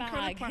bloody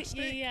bag?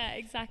 Yeah,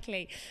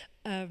 exactly.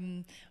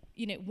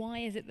 Why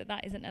is it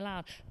that isn't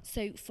allowed?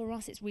 So for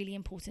us, it's really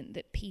important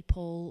that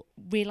people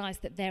realise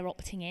that they're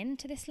opting in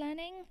to this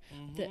learning,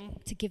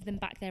 that to give them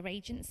back their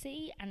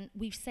agency. And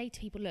we say to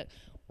people, look,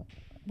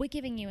 we're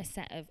giving you a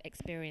set of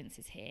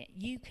experiences here.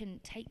 You can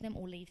take them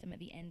or leave them at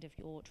the end of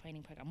your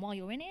training programme. While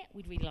you're in it,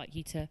 we'd really like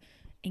you to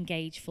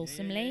engage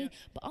fulsomely.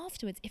 But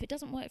afterwards, if it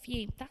doesn't work for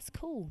you, that's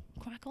cool.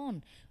 Crack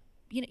on.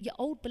 Your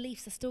old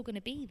beliefs are still going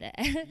to be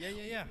there.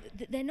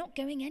 They're not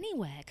going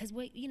anywhere, because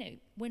we're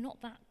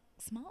not that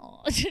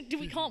smart.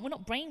 We're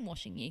not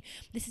brainwashing you.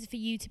 This is for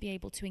you to be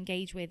able to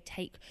engage with,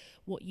 take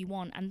what you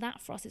want. And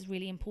that for us is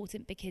really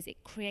important, because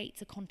it creates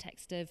a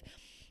context of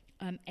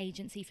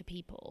agency for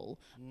people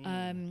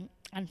and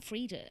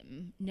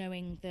freedom,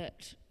 knowing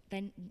that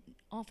then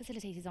our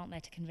facilitators aren't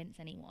there to convince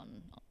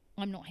anyone.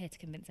 I'm not here to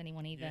convince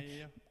anyone either.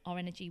 Our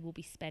energy will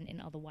be spent in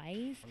other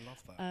ways. I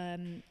love that.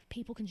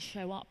 People can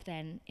show up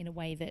then in a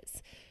way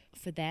that's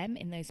for them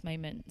in those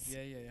moments.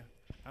 Yeah.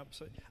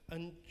 Absolutely.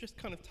 And just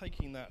kind of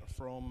taking that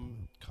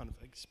from kind of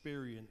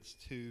experience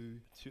to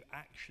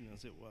action,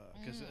 as it were.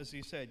 Because as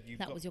you said,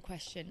 that was your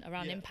question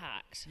around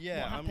impact.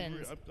 Yeah, what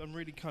happens? I'm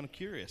really kind of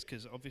curious,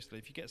 because obviously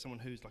if you get someone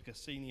who's like a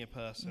senior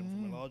person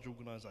from a large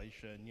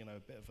organisation, you know, a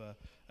bit of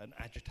an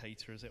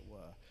agitator, as it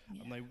were,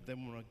 and they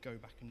then want to go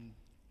back and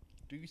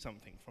do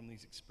something from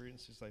these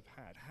experiences they've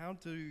had, how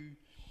do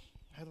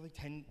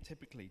they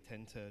typically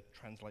tend to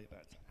translate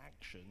that to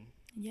action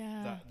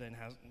that then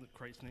that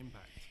creates an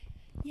impact?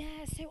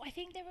 Yeah, so I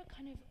think there are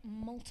kind of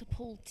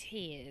multiple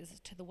tiers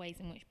to the ways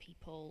in which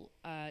people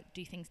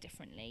do things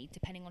differently,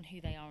 depending on who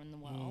they are in the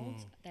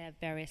world. There are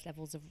various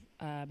levels of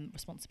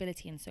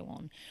responsibility and so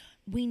on.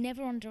 We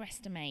never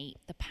underestimate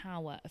the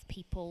power of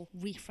people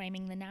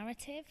reframing the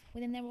narrative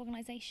within their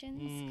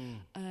organisations.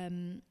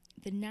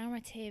 The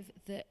narrative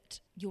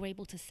that you're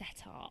able to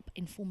set up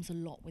informs a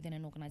lot within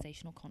an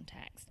organisational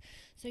context.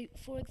 So,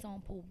 for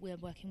example, we're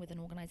working with an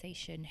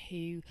organisation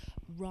who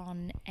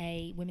run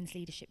a Women's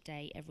Leadership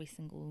Day every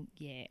single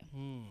year.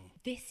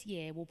 This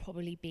year will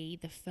probably be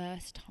the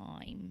first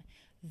time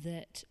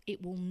that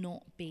it will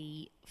not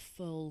be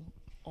full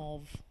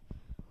of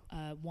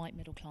white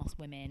middle-class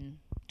women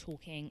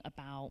talking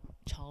about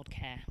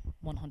childcare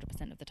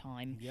 100% of the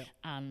time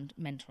and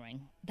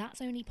mentoring.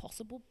 That's only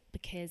possible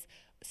because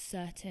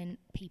certain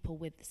people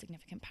with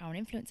significant power and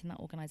influence in that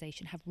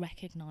organisation have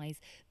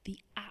recognised the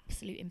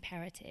absolute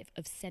imperative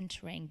of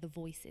centering the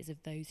voices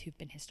of those who've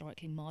been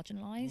historically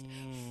marginalised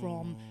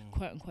from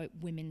quote-unquote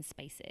women's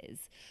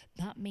spaces.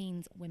 That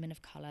means women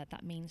of colour,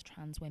 that means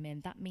trans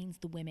women, that means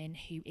the women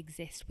who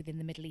exist within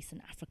the Middle East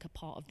and Africa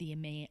part of the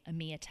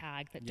EMEA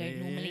tag that don't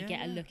normally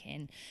get a look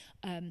in.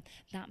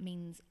 That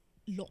means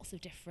lots of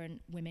different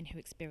women who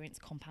experience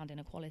compound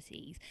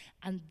inequalities,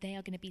 and they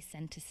are going to be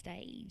centre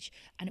stage,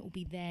 and it will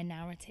be their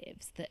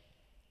narratives that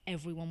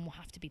everyone will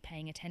have to be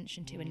paying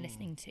attention to and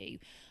listening to.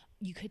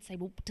 You could say,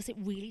 well, does it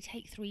really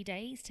take 3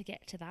 days to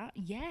get to that?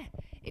 Yeah,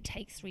 it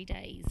takes 3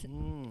 days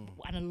and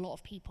a lot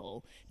of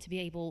people to be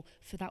able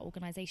for that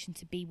organisation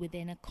to be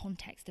within a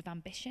context of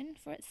ambition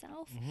for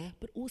itself,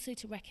 but also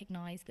to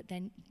recognise that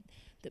then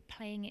that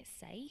playing it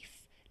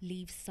safe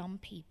leaves some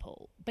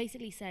people,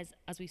 basically says,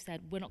 as we've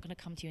said, we're not going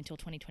to come to you until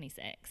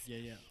 2026.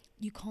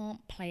 You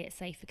can't play it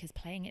safe because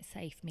playing it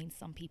safe means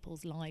some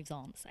people's lives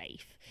aren't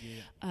safe.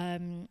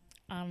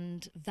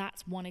 And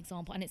that's one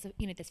example. And it's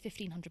there's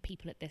 1,500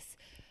 people at this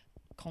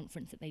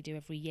conference that they do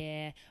every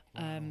year.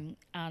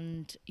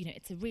 And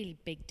it's a really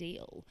big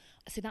deal.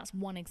 So that's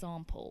one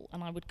example,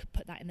 and I would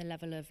put that in the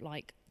level of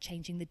like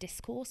changing the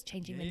discourse,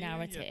 changing the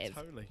narrative.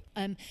 Totally.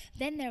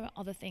 Then there are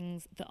other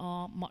things that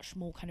are much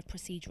more kind of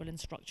procedural and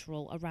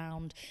structural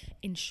around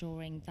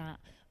ensuring that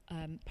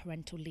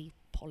parental leave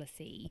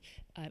policy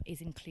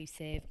is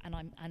inclusive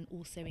and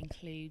also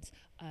includes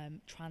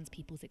trans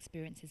people's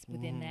experiences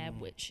within there,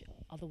 which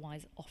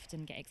otherwise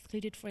often get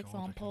excluded, for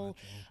example.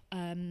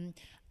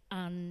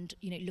 And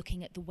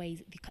looking at the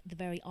ways, the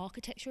very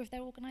architecture of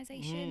their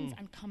organisations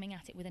and coming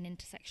at it with an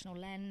intersectional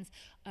lens,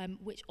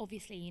 which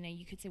obviously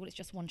you could say, well, it's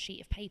just one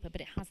sheet of paper,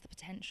 but it has the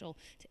potential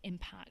to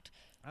impact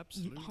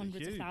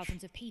hundreds of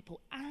thousands of people,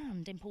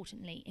 and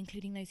importantly,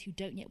 including those who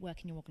don't yet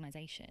work in your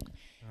organisation,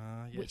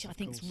 which I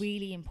think is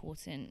really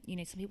important.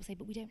 Some people say,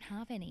 but we don't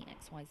have any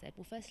X, Y, Z.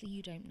 Well, firstly,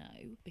 you don't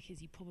know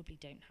because you probably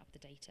don't have the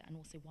data, and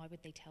also, why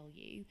would they tell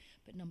you?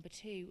 But number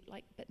two,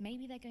 but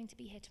maybe they're going to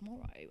be here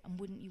tomorrow, and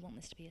wouldn't you want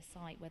this to be a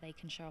site where they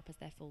can show up as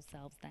their full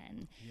selves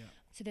then?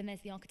 So then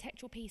there's the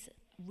architectural piece,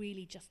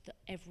 really just the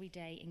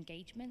everyday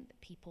engagement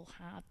that people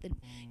have.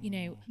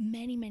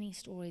 Many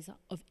stories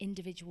of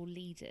individual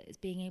leaders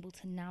being able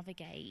to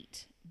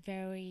navigate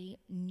very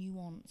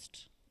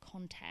nuanced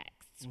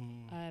contexts,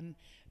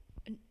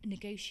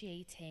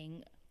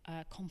 negotiating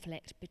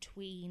conflict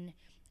between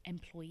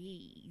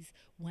employees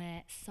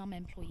where some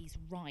employees'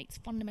 rights,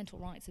 fundamental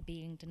rights, are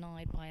being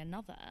denied by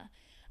another,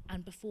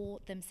 and before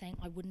them saying,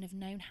 I wouldn't have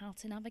known how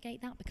to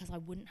navigate that because I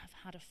wouldn't have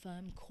had a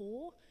firm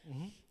core.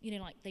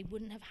 They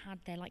wouldn't have had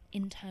their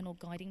internal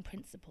guiding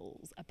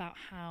principles about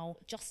how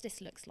justice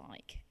looks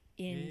like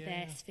in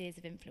their spheres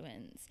of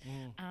influence.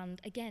 And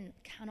again,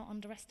 cannot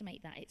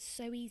underestimate that. It's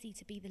so easy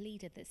to be the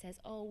leader that says,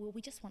 oh, well,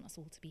 we just want us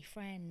all to be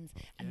friends,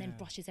 and then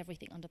brushes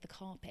everything under the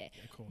carpet,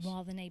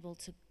 rather than able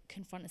to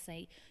confront and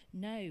say,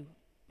 no,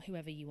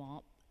 whoever you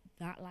are,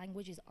 that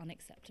language is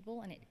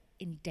unacceptable and it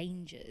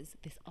endangers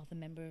this other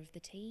member of the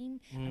team.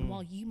 And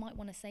while you might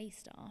want to say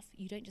stuff,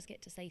 you don't just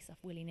get to say stuff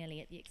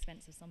willy-nilly at the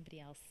expense of somebody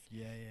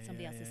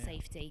else's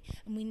safety.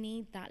 And we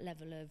need that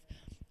level of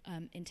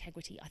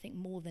integrity, I think,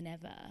 more than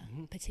ever,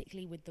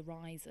 particularly with the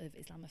rise of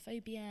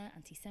Islamophobia,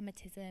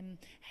 anti-Semitism,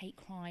 hate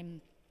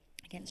crime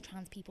against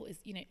trans people.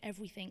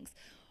 Everything's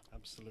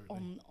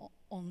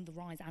on the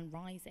rise and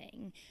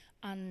rising.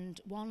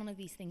 And while none of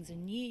these things are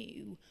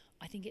new,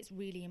 I think it's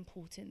really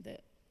important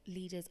that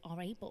leaders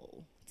are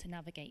able to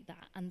navigate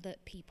that, and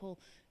that people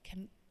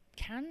can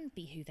can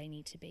be who they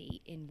need to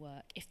be in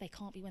work if they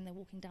can't be when they're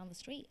walking down the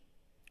street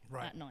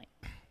at night,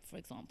 for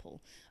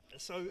example.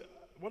 So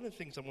one of the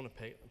things I want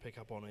to pick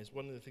up on is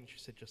one of the things you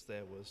said just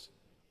there was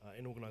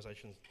in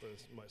organisations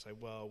that might say,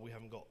 well, we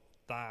haven't got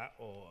that,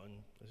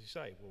 and as you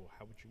say, well,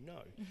 how would you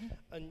know?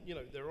 And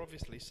there are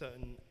obviously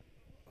certain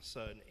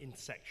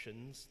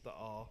intersections that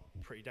are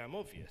pretty damn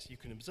obvious. You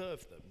can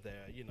observe them.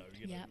 They're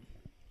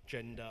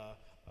gender,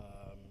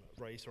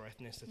 race or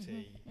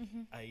ethnicity,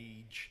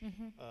 age,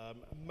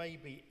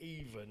 maybe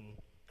even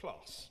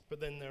class.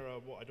 But then there are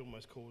what I'd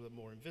almost call the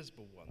more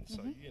invisible ones.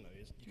 So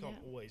you can't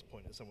always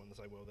point at someone and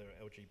say, well, they're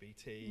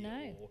LGBT,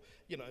 or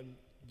and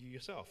you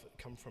yourself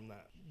come from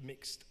that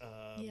mixed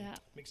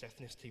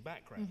ethnicity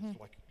background,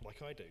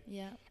 like I do.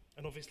 Yeah.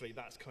 And obviously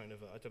that's kind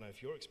of I don't know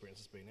if your experience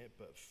has been it,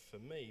 but for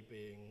me,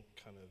 being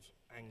kind of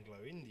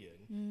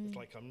Anglo-Indian, it's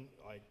like I'm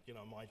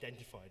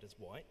identified as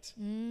white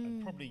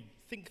and probably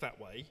think that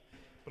way,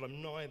 but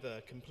I'm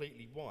neither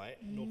completely white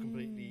nor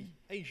completely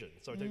Asian,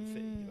 so I don't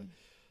fit.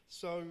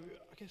 So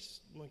I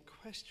guess my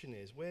question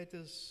is,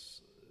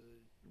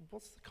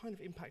 what's the kind of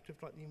impact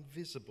of like the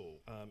invisible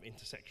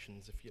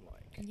intersections, if you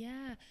like?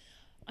 Yeah,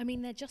 I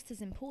mean, they're just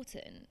as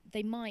important.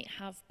 They might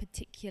have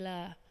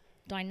particular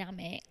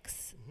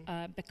dynamics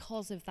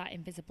because of that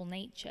invisible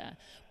nature.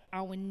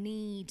 Our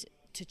need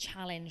to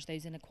challenge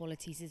those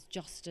inequalities is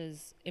just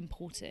as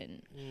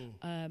important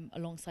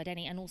alongside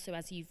any. And also,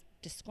 as you've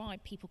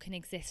described, people can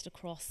exist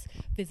across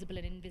visible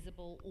and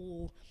invisible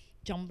or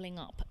jumbling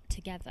up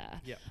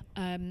together.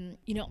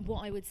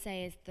 What I would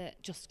say is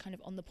that, just kind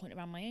of on the point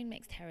around my own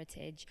mixed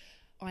heritage,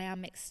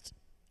 I'm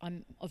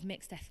of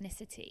mixed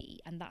ethnicity,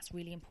 and that's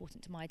really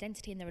important to my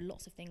identity. And there are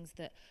lots of things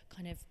that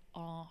kind of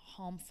are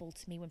harmful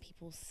to me when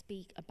people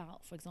speak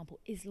about, for example,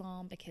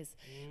 Islam, because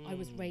I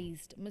was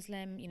raised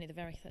Muslim. The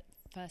very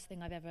first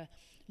thing I've ever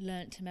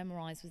learnt to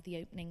memorize was the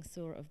opening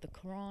surah of the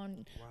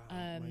Quran.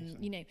 Wow,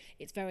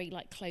 it's very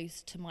like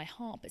close to my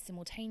heart, but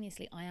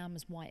simultaneously I am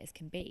as white as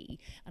can be,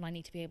 and I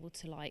need to be able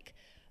to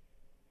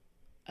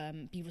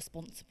be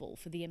responsible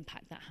for the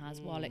impact that has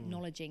while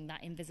acknowledging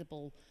that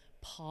invisible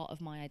part of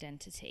my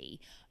identity.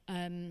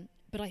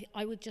 But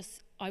I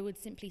would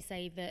simply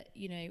say that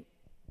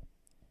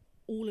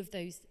all of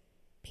those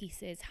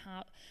pieces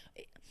have,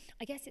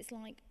 I guess it's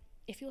like,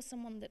 if you're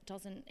someone that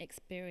doesn't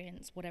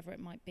experience whatever it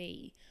might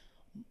be,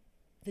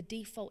 the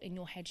default in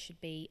your head should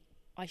be,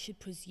 I should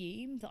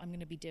presume that I'm going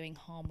to be doing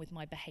harm with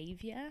my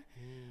behaviour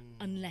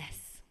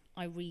unless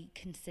I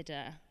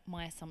reconsider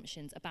my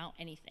assumptions about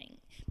anything.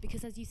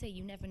 Because as you say,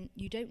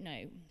 you don't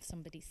know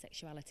somebody's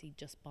sexuality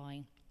just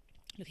by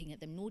looking at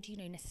them, nor do you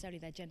know necessarily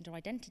their gender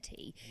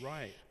identity,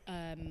 right?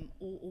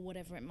 Or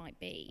whatever it might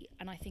be.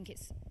 And I think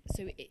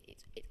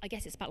I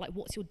guess it's about like,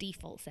 what's your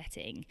default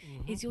setting?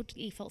 Is your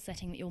default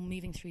setting that you're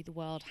moving through the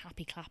world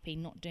happy clappy,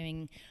 not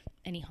doing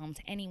any harm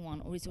to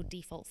anyone, or is your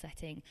default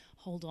setting,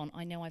 hold on,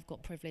 I know I've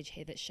got privilege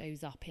here that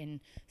shows up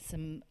in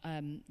some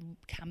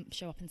can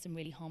show up in some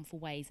really harmful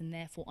ways, and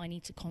therefore I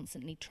need to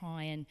constantly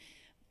try and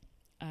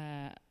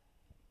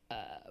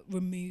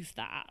remove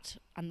that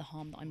and the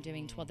harm that I'm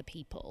doing to other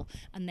people.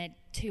 And they're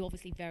two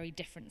obviously very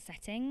different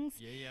settings.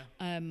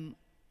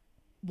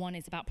 One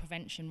is about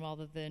prevention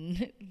rather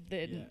than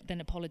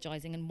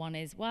apologising, and one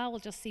is, well, we'll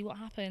just see what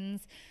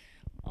happens.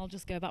 I'll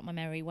just go about my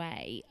merry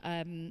way.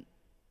 And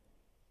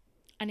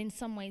in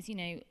some ways,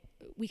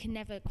 we can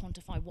never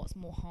quantify what's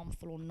more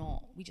harmful or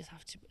not. We just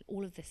have to,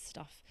 all of this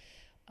stuff,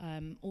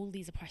 all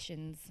these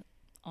oppressions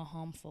are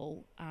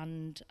harmful,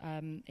 and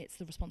it's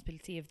the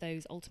responsibility of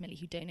those ultimately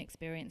who don't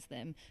experience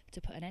them to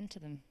put an end to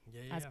them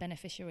as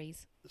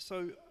beneficiaries.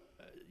 So,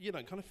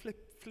 kind of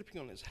flipping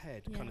on its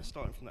head, kind of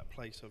starting from that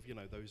place of,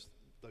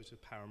 those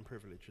with power and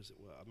privilege, as it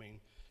were. I mean,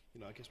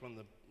 I guess one of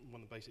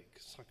the basic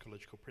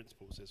psychological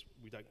principles is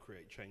we don't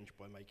create change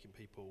by making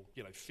people,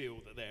 feel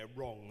that they're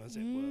wrong, as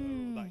it were,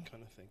 or that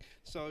kind of thing.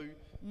 So,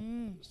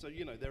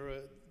 there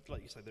are,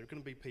 like you say, there are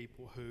going to be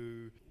people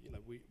who,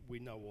 we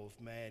know of,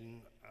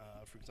 men,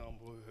 for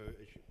example, who,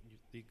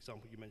 the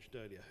example you mentioned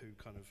earlier, who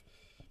kind of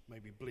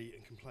maybe bleat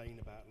and complain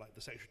about like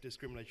the sexual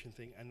discrimination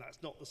thing, and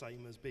that's not the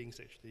same as being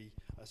sexually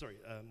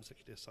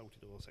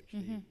assaulted or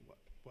sexually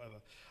whatever.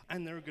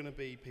 And there are going to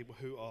be people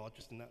who are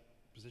just in that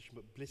position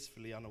but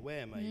blissfully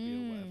unaware, maybe,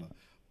 or whatever.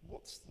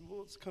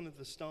 What's kind of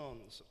the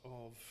stance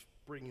of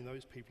bringing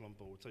those people on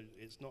board? So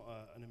it's not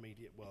an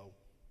immediate, well,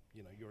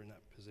 you're in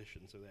that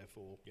position, so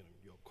therefore,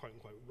 you're quote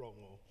unquote wrong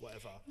or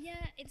whatever.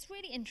 Yeah, it's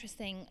really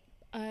interesting.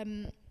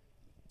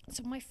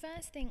 So my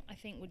first thing I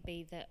think would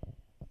be that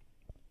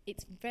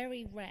it's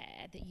very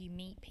rare that you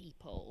meet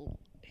people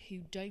who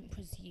don't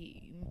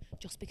presume,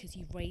 just because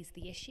you've raised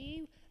the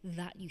issue,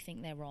 that you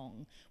think they're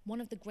wrong.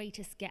 One of the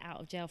greatest get out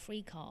of jail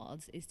free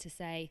cards is to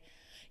say,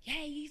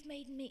 yeah, you've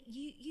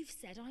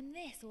said I'm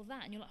this or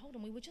that, and you're like, hold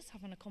on, we were just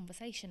having a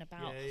conversation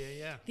about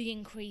the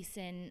increase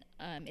in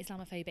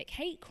Islamophobic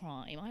hate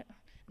crime.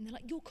 And they're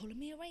like, you're calling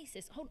me a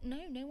racist. Oh,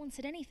 no one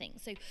said anything.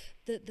 So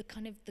the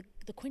kind of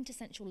the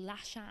quintessential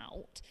lash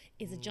out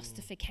is a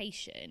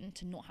justification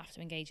to not have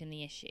to engage in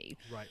the issue.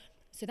 Right.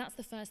 So that's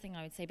the first thing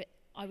I would say. But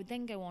I would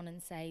then go on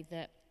and say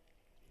that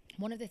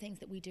one of the things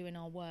that we do in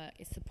our work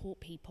is support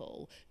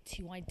people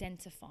to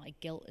identify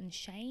guilt and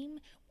shame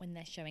when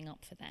they're showing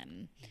up for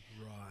them.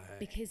 Right.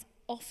 Because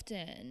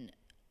often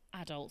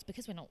adults,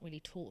 because we're not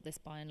really taught this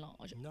by and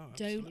large, No,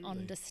 don't absolutely.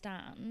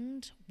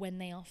 understand when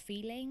they are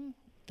feeling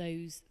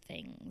those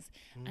things.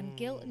 And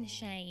guilt and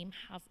shame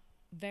have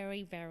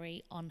very,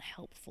 very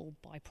unhelpful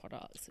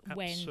byproducts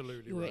when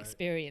Absolutely you're right.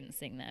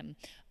 experiencing them.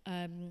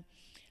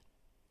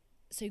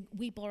 So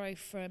we borrow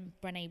from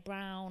Brené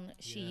Brown.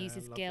 She Yeah,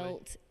 uses lovely.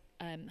 guilt.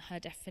 Her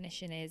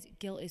definition is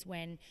guilt is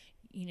when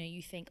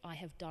you think I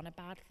have done a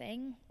bad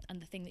thing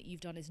and the thing that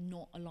you've done is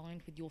not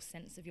aligned with your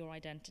sense of your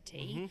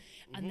identity.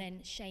 And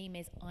then shame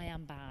is I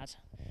am bad,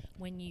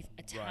 when you've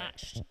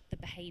attached the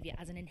behavior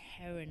as an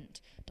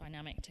inherent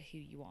dynamic to who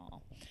you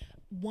are.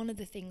 One of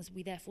the things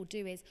we therefore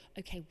do is,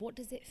 okay, what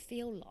does it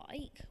feel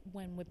like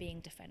when we're being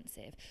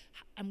defensive?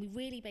 And we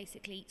really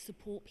basically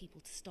support people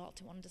to start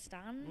to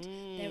understand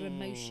their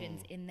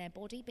emotions in their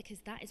body, because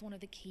that is one of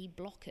the key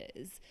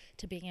blockers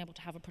to being able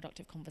to have a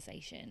productive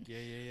conversation.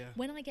 Yeah.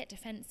 When I get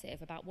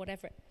defensive about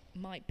whatever it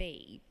might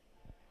be,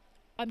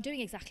 I'm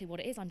doing exactly what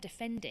it is. I'm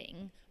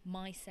defending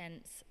my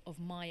sense of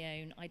my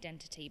own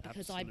identity,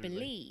 because Absolutely. I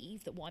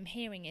believe that what I'm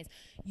hearing is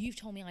you've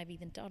told me I've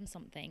either done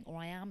something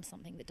or I am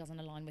something that doesn't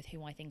align with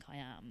who I think I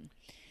am.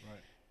 Right.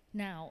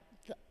 Now,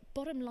 the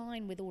bottom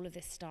line with all of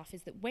this stuff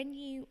is that when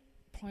you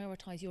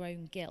prioritize your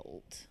own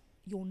guilt,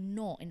 you're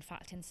not, in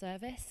fact, in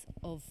service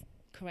of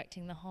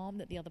correcting the harm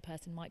that the other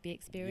person might be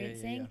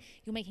experiencing.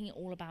 You're making it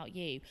all about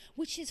you,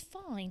 which is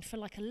fine for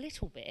like a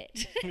little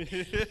bit.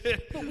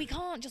 But we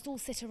can't just all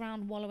sit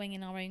around wallowing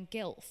in our own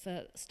guilt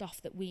for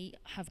stuff that we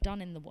have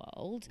done in the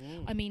world.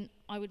 I mean,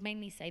 I would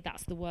mainly say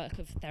that's the work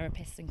of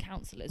therapists and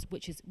counsellors,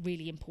 which is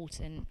really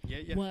important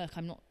work.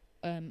 I'm not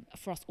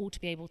for us all to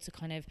be able to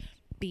kind of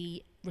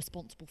be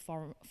responsible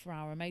for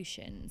our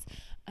emotions.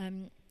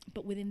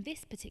 But within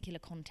this particular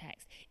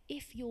context,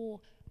 if your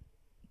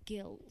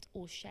guilt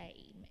or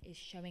shame is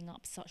showing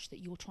up such that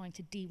you're trying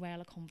to derail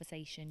a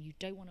conversation, you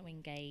don't want to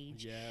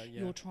engage,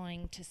 you're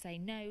trying to say,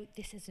 no,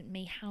 this isn't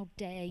me, how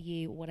dare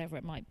you, or whatever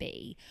it might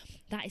be,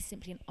 that is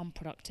simply an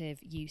unproductive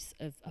use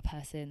of a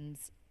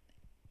person's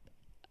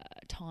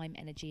time,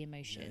 energy,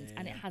 emotions,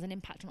 and it has an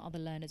impact on other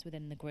learners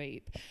within the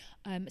group.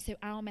 So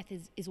our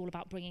method is all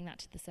about bringing that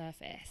to the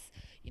surface,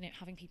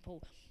 having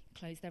people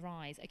close their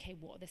eyes. Okay,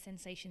 what are the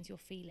sensations you're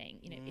feeling?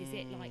 Is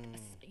it like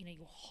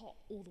you're hot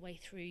all the way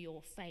through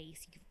your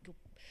face?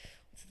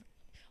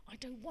 I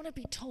don't want to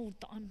be told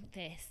that I'm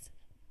this.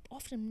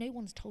 Often no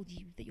one's told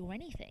you that you're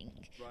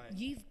anything. Right.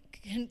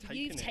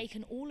 You've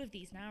taken all of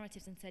these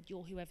narratives and said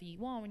you're whoever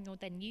you are, and you're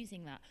then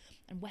using that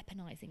and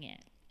weaponizing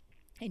it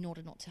in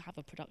order not to have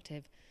a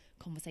productive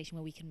conversation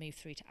where we can move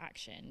through to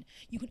action.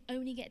 You can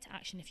only get to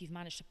action if you've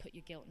managed to put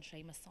your guilt and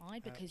shame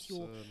aside, because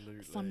you're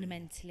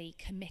fundamentally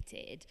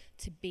committed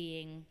to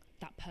being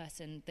that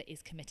person that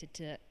is committed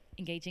to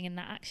engaging in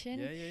that action.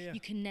 You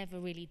can never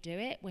really do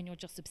it when you're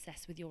just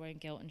obsessed with your own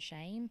guilt and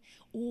shame,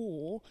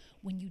 or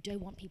when you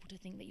don't want people to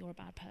think that you're a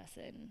bad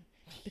person,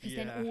 because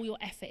then all your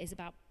effort is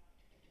about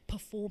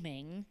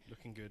performing,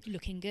 looking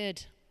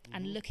good.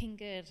 And looking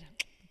good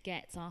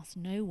gets us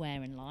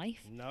nowhere in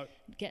life.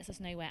 Gets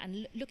us nowhere.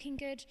 And looking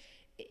good,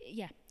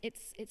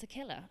 it's a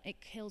killer.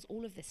 It kills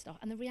all of this stuff.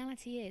 And the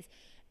reality is,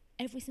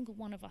 every single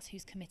one of us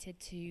who's committed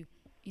to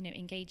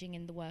engaging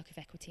in the work of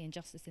equity and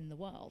justice in the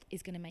world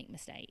is going to make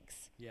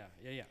mistakes.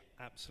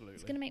 Absolutely.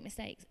 It's going to make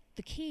mistakes.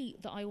 The key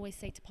that I always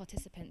say to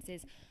participants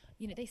is,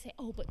 they say,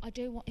 oh, but I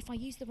don't want, if I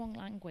use the wrong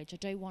language, I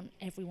don't want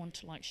everyone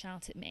to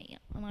shout at me.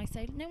 And I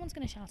say, no one's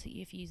going to shout at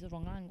you if you use the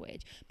wrong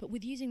language. But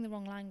with using the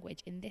wrong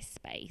language in this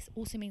space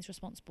also means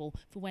responsible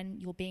for when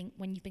you've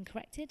been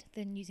corrected,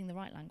 then using the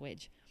right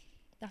language.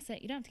 That's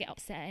it. You don't have to get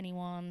upset at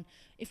anyone.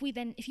 If you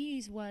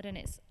use a word and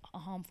it's a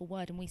harmful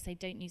word and we say,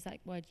 don't use that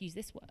word, use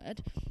this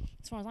word,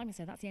 as far as I'm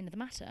concerned, that's the end of the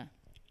matter.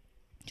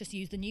 Just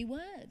use the new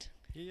word.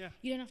 You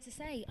don't have to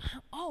say,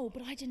 oh,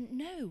 but I didn't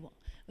know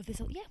of this.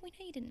 Yeah, we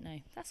know you didn't know.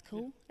 That's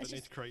cool. You don't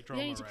need to create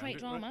drama. You don't need to create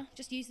drama. Right?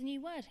 Just use the new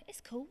word.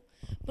 It's cool.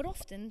 But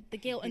often the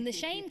guilt and the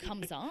shame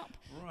comes up.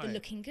 The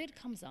looking good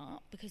comes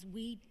up, because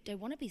we don't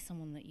want to be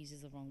someone that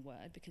uses the wrong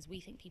word, because we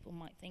think people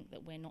might think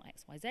that we're not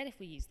XYZ if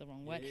we use the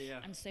wrong word.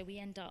 And so we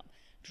end up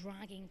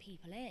dragging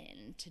people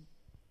in to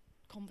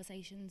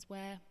conversations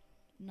where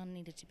none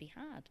needed to be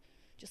had.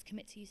 Just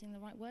commit to using the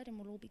right word and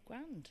we'll all be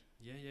grand.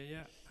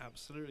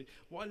 Absolutely.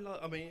 What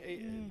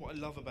I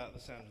love about the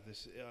sound of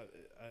this,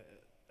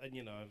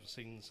 and I've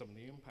seen some of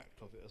the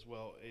impact of it as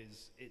well,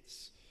 is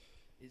it's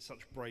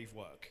such brave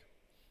work,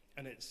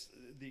 and it's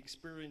the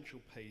experiential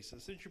piece.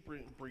 And since you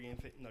bring in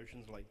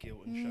notions like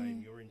guilt and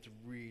shame, you're into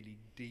really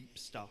deep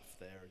stuff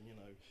there, and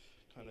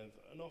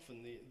and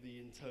often the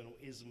internal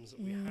isms that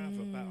we have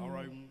about our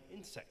own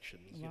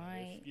intersections.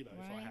 If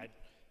I had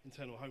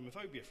internal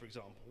homophobia, for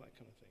example, that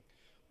kind of thing,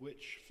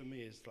 which for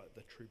me is like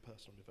the true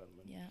personal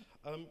development.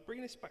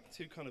 Bringing this back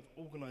to kind of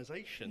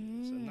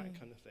organisations and that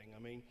kind of thing. I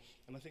mean,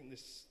 and I think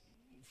this,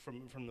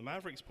 from the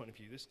Mavericks' point of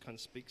view, this kind of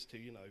speaks to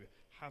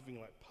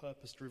having like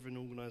purpose-driven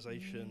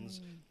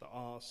organisations that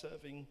are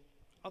serving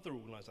other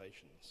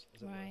organisations?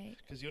 Right.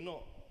 Because you're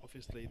not,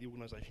 obviously, the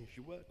organisations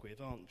you work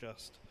with aren't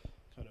just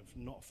kind of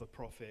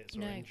not-for-profits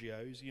or No.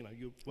 NGOs. You know,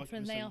 you're working Often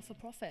with they some are for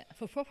profit,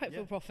 Yeah.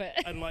 for profit.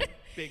 and like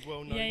big,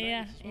 well-known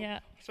Yeah, names as well. yeah.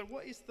 So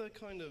what is the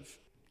kind of,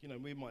 you know,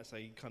 we might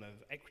say kind of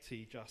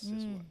equity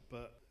justice work,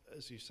 but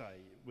as you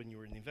say, when you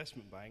were in the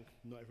investment bank,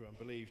 not everyone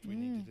believed we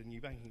needed a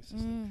new banking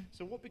system.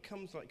 So what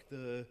becomes like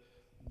the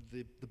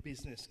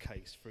business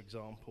case, for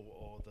example,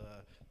 or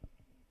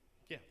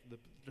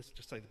let's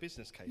just say the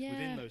business case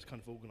within those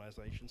kind of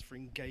organisations for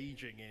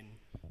engaging in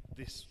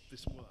this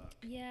work?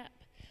 Yeah.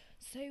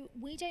 So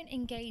we don't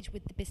engage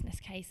with the business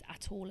case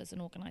at all as an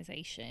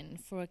organisation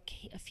for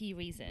a few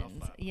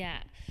reasons. Love that.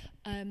 Yeah.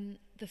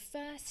 The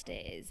first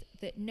is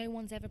that no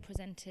one's ever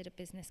presented a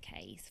business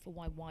case for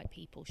why white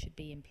people should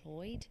be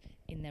employed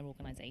in their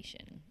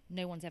organisation.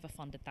 No one's ever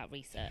funded that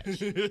research.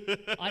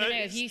 I don't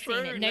know if you've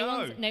seen it.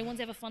 No one's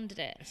ever funded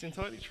it. It's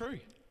entirely true.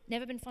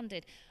 Never been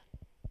funded.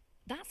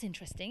 That's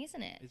interesting,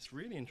 isn't it? It's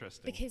really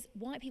interesting. Because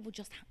white people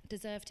just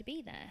deserve to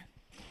be there.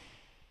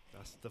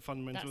 That's the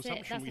fundamental That's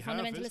assumption it. That's we the have,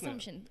 fundamental isn't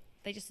assumption. it?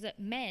 They just that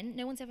men.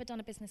 No one's ever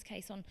done a business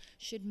case on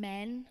should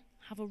men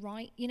have a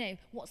right. You know,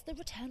 what's the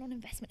return on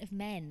investment of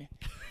men?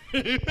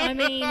 I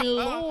mean,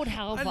 Lord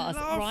help us,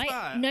 right?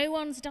 That. No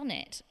one's done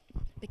it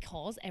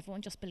because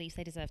everyone just believes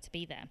they deserve to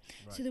be there.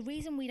 Right. So the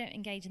reason we don't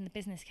engage in the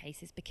business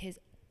case is because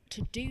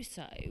to do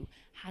so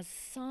has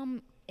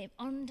some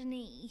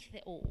underneath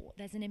it all.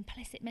 There's an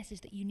implicit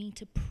message that you need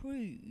to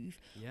prove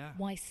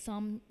why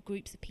some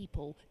groups of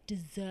people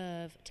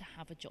deserve to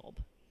have a job.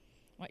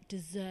 Right,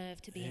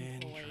 deserve to be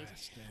employed,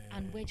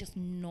 and we're just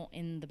not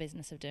in the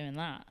business of doing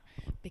that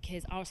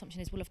because our assumption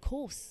is, well, of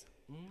course,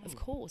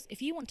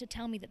 if you want to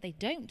tell me that they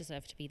don't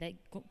deserve to be there,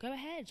 go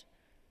ahead,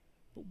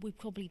 but we're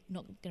probably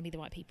not going to be the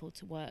right people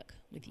to work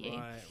with you.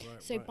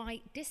 So by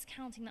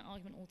discounting that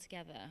argument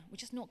altogether, we're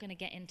just not going to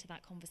get into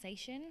that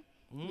conversation,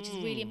 which is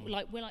really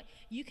we're like,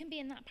 you can be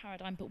in that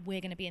paradigm, but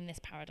we're going to be in this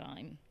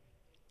paradigm.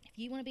 If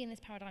you want to be in this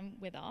paradigm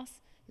with us,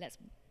 let's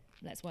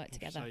work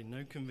together. So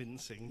no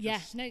convincing.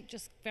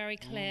 Just very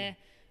clear.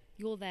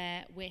 You're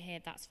there, we're here,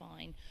 that's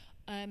fine.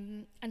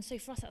 And so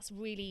for us, that's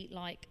really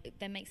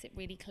then makes it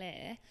really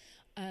clear.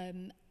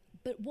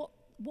 But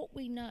what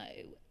we know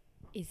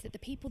is that the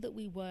people that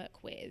we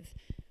work with,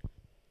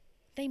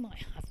 they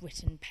might have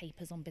written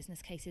papers on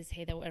business cases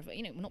here, there, whatever.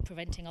 You know, we're not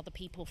preventing other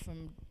people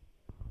from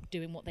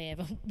doing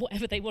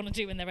whatever they want to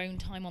do in their own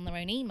time on their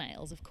own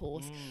emails, of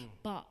course.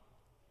 But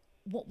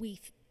what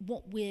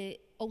we're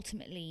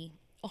ultimately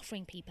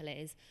offering people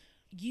is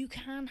you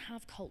can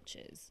have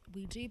cultures.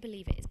 We do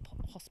believe it is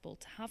possible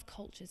to have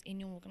cultures in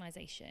your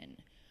organisation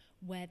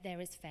where there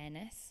is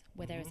fairness,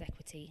 where there is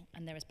equity,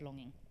 and there is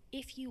belonging.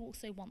 If you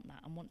also want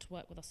that and want to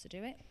work with us to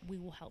do it, we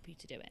will help you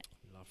to do it.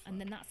 Love that.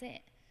 And then that's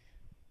it.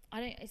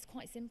 It's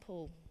quite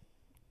simple.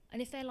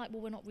 And if they're like,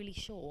 well, we're not really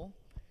sure,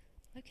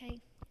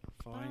 okay,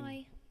 fine.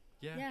 Bye.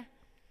 Yeah.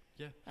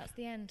 That's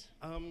the end.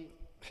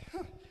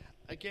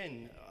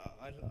 Again,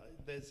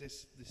 there's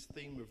this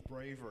theme of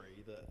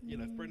bravery that, you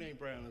know, if Brené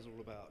Brown is all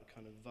about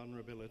kind of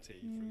vulnerability,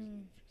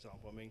 for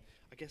example. I mean,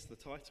 I guess the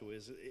title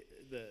is,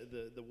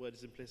 the word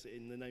is implicit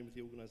in the name of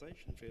the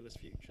organisation, Fearless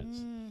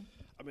Futures.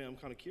 I mean, I'm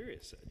kind of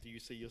curious, do you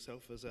see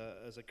yourself as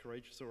a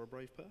courageous or a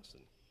brave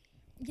person?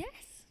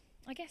 Yes,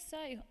 I guess so.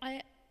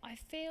 I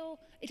feel,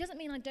 it doesn't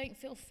mean I don't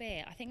feel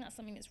fear. I think that's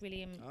something that's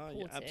really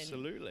important. Yeah,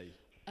 absolutely.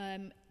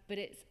 But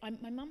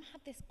my mum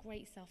had this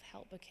great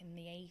self-help book in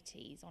the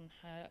 80s on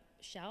her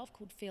shelf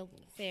called Fear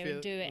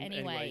and Do It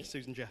Anyway.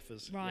 Susan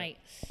Jeffers. Right.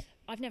 Yeah.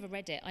 I've never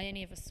read it. I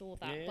only ever saw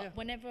that. Yeah. But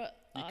whenever...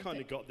 You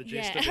kind of got the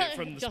gist of it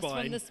from the just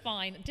spine. From the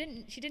spine.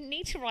 She didn't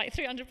need to write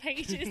 300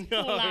 pages.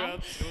 No,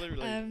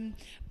 absolutely.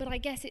 But I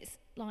guess it's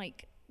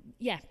like,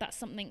 that's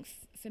something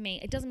for me.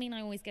 It doesn't mean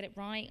I always get it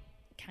right.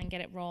 Can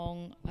get it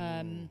wrong.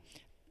 I'm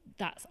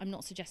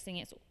not suggesting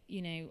it's,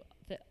 you know,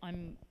 that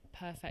I'm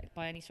perfect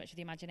by any stretch of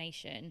the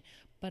imagination,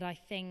 but I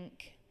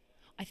think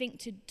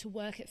to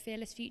work at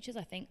Fearless Futures,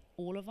 I think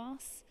all of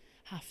us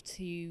have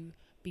to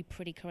be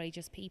pretty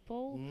courageous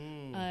people,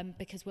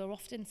 because we're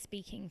often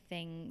speaking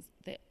things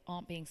that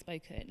aren't being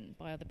spoken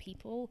by other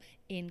people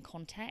in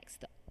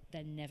context that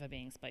they're never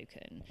being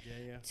spoken.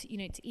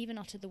 To even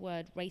utter the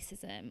word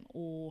racism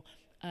or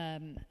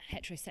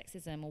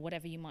heterosexism or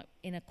whatever you might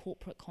in a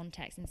corporate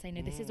context and say,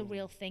 no, this is a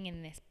real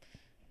thing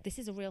this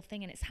is a real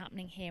thing and it's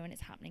happening here and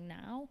it's happening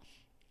now,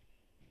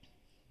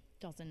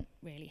 doesn't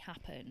really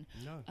happen.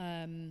 No.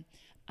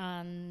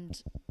 And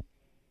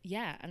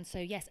so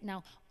yes.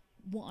 Now,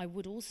 what I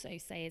would also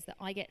say is that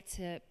I get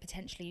to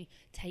potentially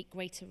take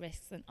greater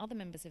risks than other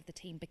members of the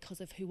team because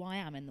of who I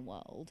am in the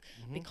world,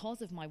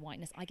 because of my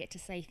whiteness. I get to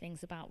say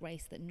things about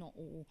race that not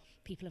all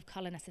people of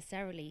colour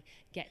necessarily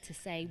get to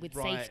say with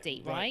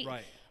safety,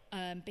 right?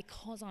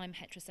 Because I'm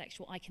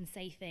heterosexual, I can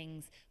say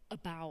things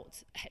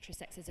about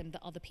heterosexism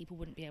that other people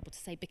wouldn't be able to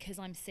say. Because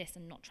I'm cis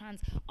and not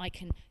trans,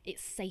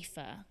 it's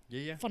safer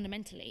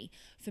fundamentally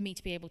for me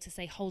to be able to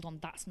say, hold on,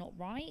 that's not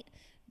right.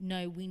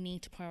 no, we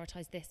need to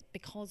prioritize this,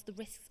 because the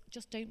risks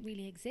just don't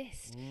really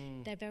exist.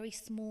 They're very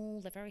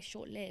small, they're very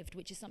short-lived,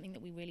 which is something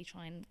that we really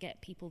try and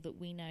get people that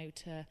we know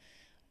to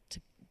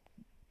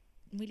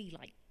really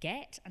like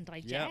get and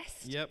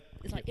digest.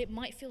 It's like, it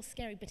might feel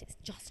scary, but it's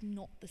just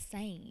not the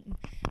same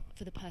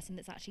for the person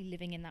that's actually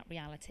living in that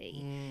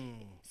reality.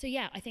 So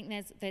yeah, I think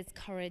there's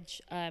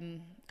courage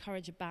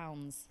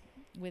abounds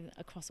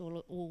across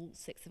all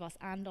 6 of us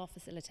and our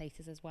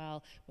facilitators as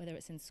well, whether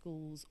it's in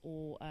schools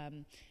or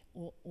in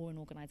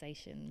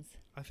organisations.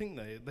 I think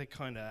they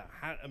kind of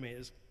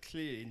it's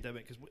clearly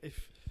endemic, because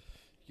if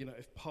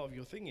part of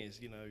your thing is,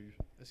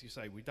 as you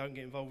say, we don't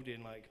get involved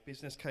in like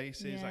business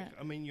cases.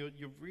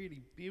 You're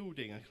really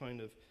building a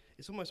kind of,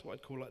 it's almost what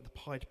I'd call like the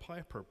Pied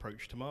Piper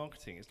approach to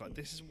marketing. It's like,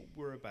 this is what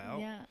we're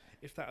about.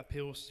 If that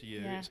appeals to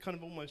you, it's kind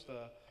of almost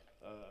a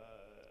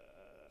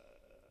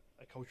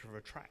culture of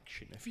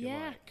attraction, if you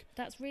like.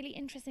 That's really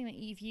interesting that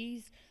you've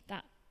used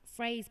that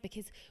phrase,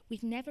 because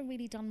we've never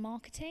really done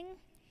marketing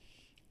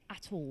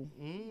at all.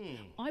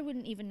 I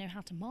wouldn't even know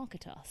how to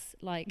market us.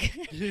 Like,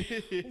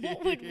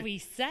 what would we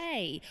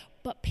say?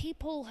 But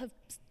people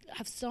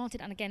have started,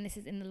 and again, this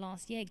is in the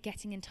last year,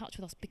 getting in touch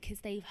with us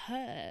because they've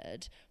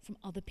heard from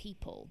other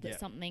people that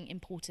something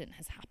important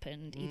has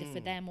happened, either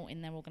for them or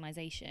in their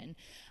organisation.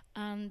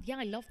 And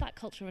I love that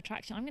culture of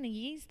attraction. I'm going to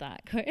use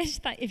that, Chris,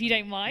 if you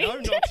don't mind. No,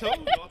 not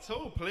at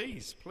all.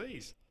 Please.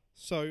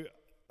 So,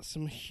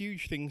 some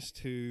huge things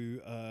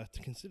to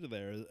consider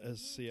there as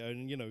CEO,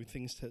 and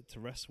things to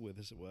wrestle with,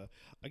 as it were.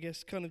 I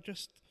guess kind of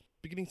just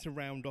beginning to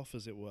round off,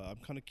 as it were. I'm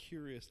kind of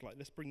curious, like,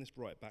 let's bring this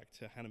right back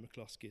to Hanna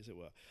McCloskey, as it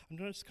were. I'm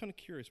just kind of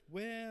curious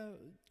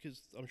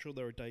because I'm sure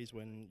there are days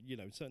when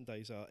certain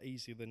days are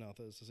easier than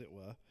others, as it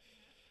were.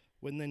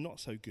 When they're not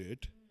so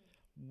good,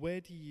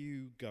 where do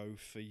you go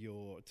for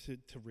to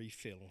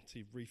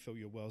refill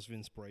your wells of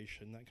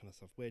inspiration, that kind of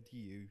stuff? Where do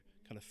you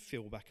kind of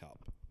fill back up?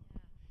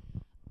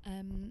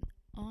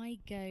 I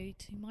go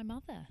to my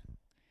mother.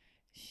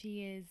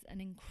 She is an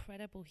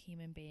incredible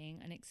human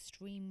being, an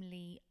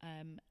extremely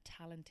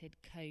talented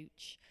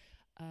coach,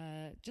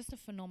 just a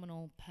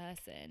phenomenal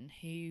person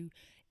who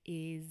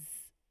is,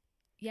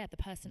 the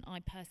person I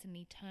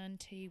personally turn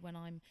to when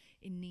I'm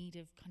in need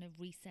of kind of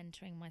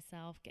recentering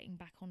myself, getting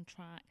back on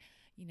track,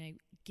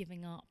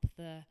 giving up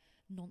the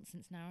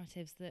nonsense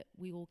narratives that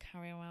we all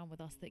carry around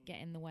with us that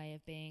get in the way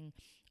of being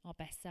our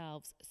best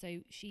selves. So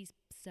she's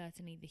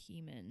certainly the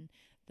human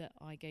that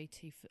I go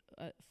to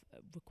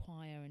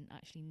require and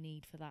actually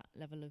need for that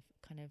level of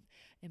kind of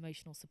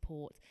emotional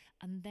support.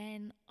 And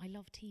then I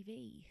love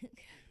TV.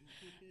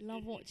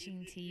 Love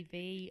watching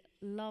TV,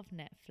 love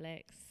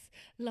Netflix,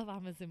 love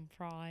Amazon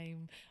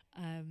Prime.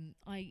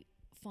 I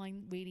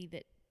find really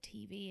that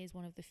TV is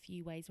one of the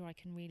few ways where I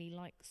can really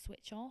like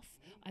switch off.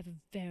 I have a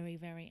very,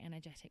 very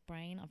energetic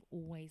brain. I've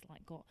always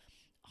like got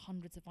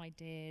hundreds of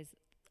ideas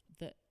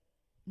that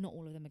not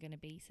all of them are going to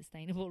be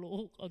sustainable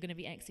or are going to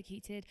be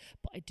executed,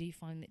 but I do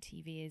find that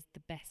TV is the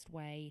best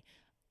way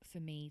for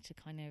me to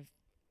kind of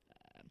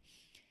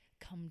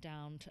come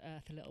down to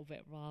earth a little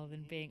bit rather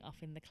than being up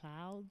in the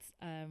clouds.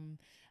 And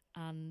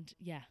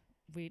yeah,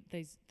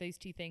 those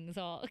two things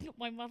are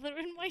my mother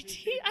and my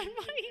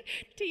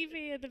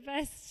TV are the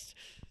best.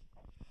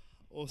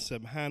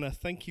 Awesome. Hanna,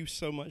 thank you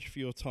so much for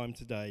your time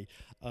today.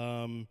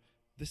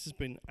 This has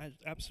been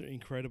absolutely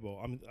incredible.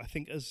 I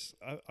think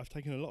I've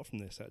taken a lot from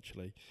this,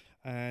 actually.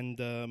 And,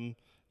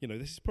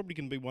 this is probably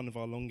going to be one of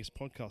our longest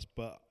podcasts.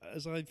 But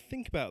as I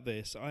think about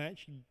this, I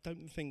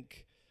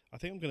think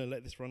I'm going to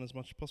let this run as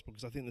much as possible,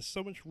 because I think there's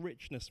so much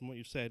richness in what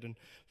you've said. And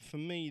for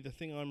me, the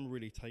thing I'm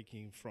really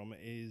taking from it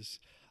is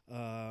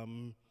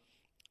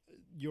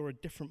you're a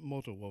different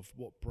model of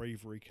what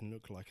bravery can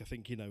look like. I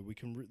think,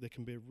 there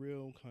can be a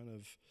real kind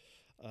of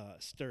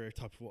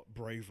stereotype of what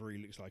bravery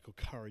looks like or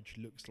courage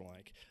looks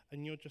like,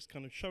 and you're just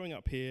kind of showing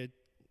up here,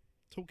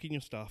 talking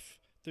your stuff,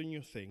 doing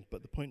your thing,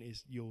 but the point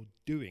is you're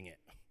doing it,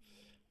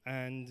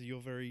 and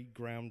you're very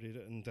grounded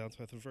and down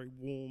to earth and very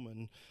warm,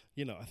 and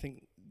I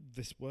think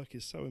this work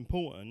is so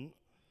important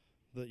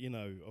that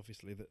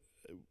obviously that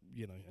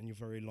and you're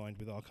very aligned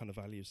with our kind of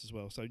values as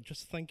well. So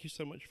just thank you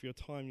so much for your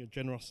time, your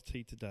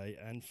generosity today,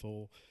 and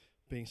for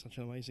being such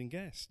an amazing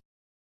guest.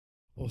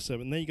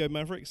 Awesome. And there you go,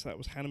 Mavericks. That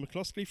was Hanna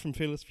McCloskey from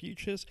Fearless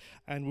Futures,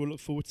 and we'll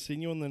look forward to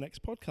seeing you on the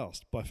next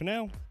podcast. Bye for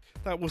now.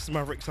 That was the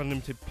Mavericks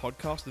Unlimited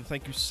podcast, and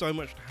thank you so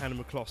much to Hanna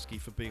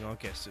McCloskey for being our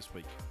guest this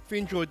week. If you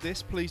enjoyed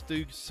this, please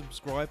do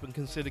subscribe and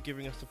consider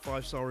giving us a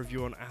 5-star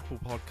review on Apple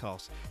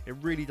Podcasts. It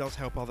really does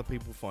help other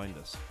people find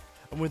us.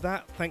 And with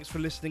that, thanks for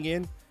listening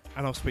in,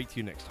 and I'll speak to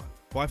you next time.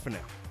 Bye for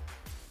now.